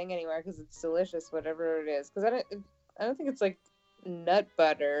never a thing anywhere, because it's delicious, whatever it is. Because I don't think it's like nut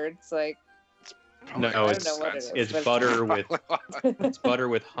butter. It's like No, I don't it's know what it is. it's but- butter with it's butter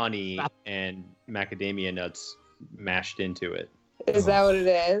with honey and macadamia nuts mashed into it. Is that what it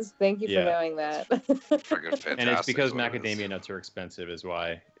is? Thank you for Yeah. knowing that. Friggin' fantastic. And it's because is what it is. macadamia nuts are expensive is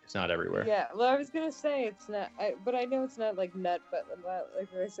why it's not everywhere. Yeah, well, I was gonna say it's not, but I know it's not like nut, but like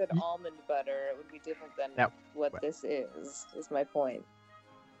I said, almond butter. It would be different than Yep. what this is. Is my point.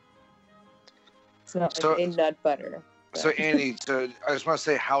 It's not like So- a nut butter. So Andy, I just want to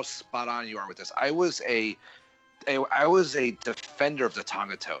say how spot on you are with this. I was a defender of the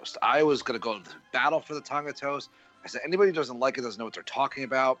Tonga toast. I was going to go to battle for the Tonga toast. I said anybody who doesn't like it doesn't know what they're talking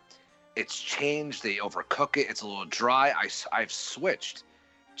about. It's changed. They overcook it. It's a little dry. I've switched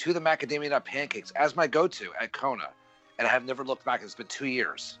to the macadamia nut pancakes as my go-to at Kona, and I have never looked back. It's been 2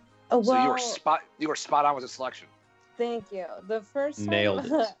 years. Oh So well, you were spot on with the selection. thank you. The first time, Nailed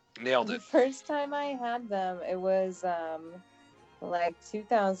it. Nailed the it. first time I had them, it was like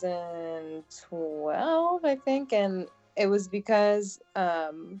 2012, I think, and it was because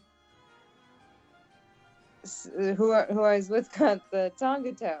who I was with got the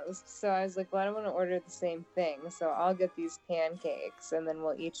Tonga toast, so I was like, well, I don't want to order the same thing, so I'll get these pancakes, and then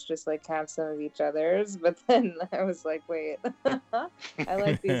we'll each just like have some of each other's. But then I was like, wait, I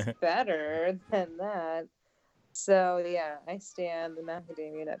like these better than that. So yeah, I stand the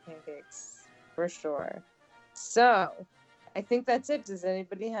macadamia nut pancakes for sure. So I think that's it. Does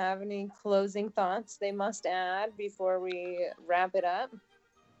anybody have any closing thoughts they must add before we wrap it up?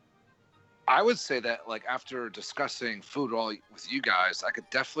 I would say that, like, after discussing food all with you guys, I could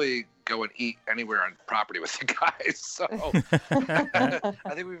definitely go and eat anywhere on property with you guys. So I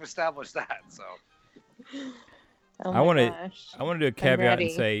think we've established that. So Oh I my want to gosh. I want to do a caveat and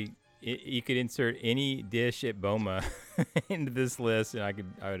ready. say you could insert any dish at Boma into this list, and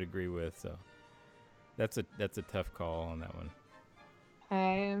I would agree with. So that's a tough call on that one. I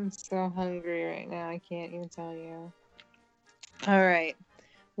am so hungry right now. I can't even tell you. All right.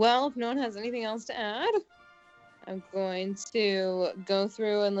 Well, if no one has anything else to add, I'm going to go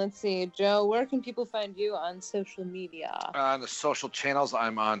through and let's see. Joe, where can people find you on social media? on the social channels,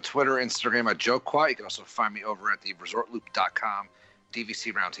 I'm on Twitter, Instagram at JoeQuat. You can also find me over at the resortloop.com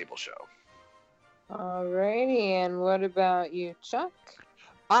DVC Roundtable Show. Alrighty, and what about you, Chuck?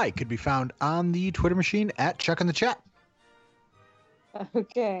 I could be found on the Twitter machine at Chuck in the Chat.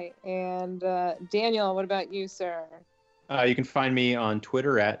 Okay, and Daniel, what about you, sir? You can find me on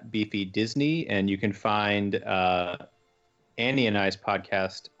Twitter at Beefy Disney, and you can find Annie and I's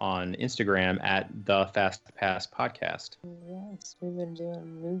podcast on Instagram at The Fast Pass Podcast. Yes, we've been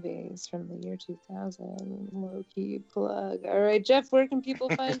doing movies from the year 2000. Low-key plug. All right, Jeff, where can people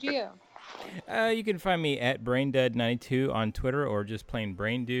find you? You can find me at BrainDead92 on Twitter, or just plain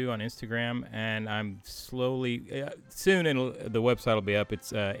BrainDew on Instagram. And I'm slowly, soon the website will be up.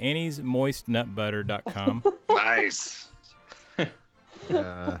 It's AnniesMoistNutButter.com. Nice.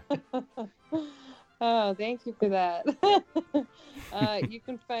 Oh, thank you for that. You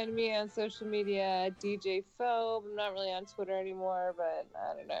can find me on social media at DJ Phobe. I'm not really on Twitter anymore, but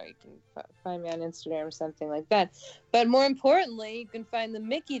I don't know. You can find me on Instagram or something like that. But more importantly, you can find the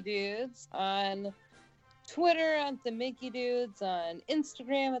Mickey Dudes on Twitter at the Mickey Dudes, on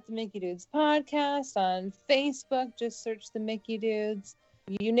Instagram at the Mickey Dudes Podcast, on Facebook, just search the Mickey Dudes.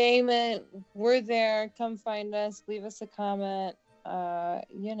 You name it, we're there. Come find us, leave us a comment.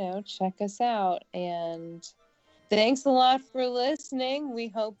 Check us out. And thanks a lot for listening. We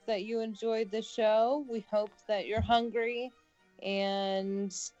hope that you enjoyed the show. We hope that you're hungry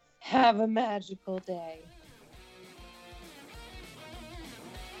and have a magical day.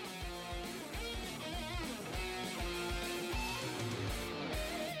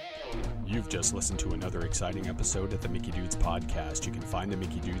 You've just listened to another exciting episode of the Mickey Dudes Podcast. You can find the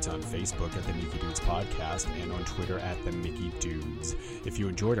Mickey Dudes on Facebook at the Mickey Dudes Podcast and on Twitter at the Mickey Dudes. If you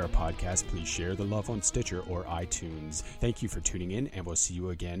enjoyed our podcast, please share the love on Stitcher or iTunes. Thank you for tuning in, and we'll see you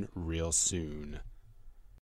again real soon.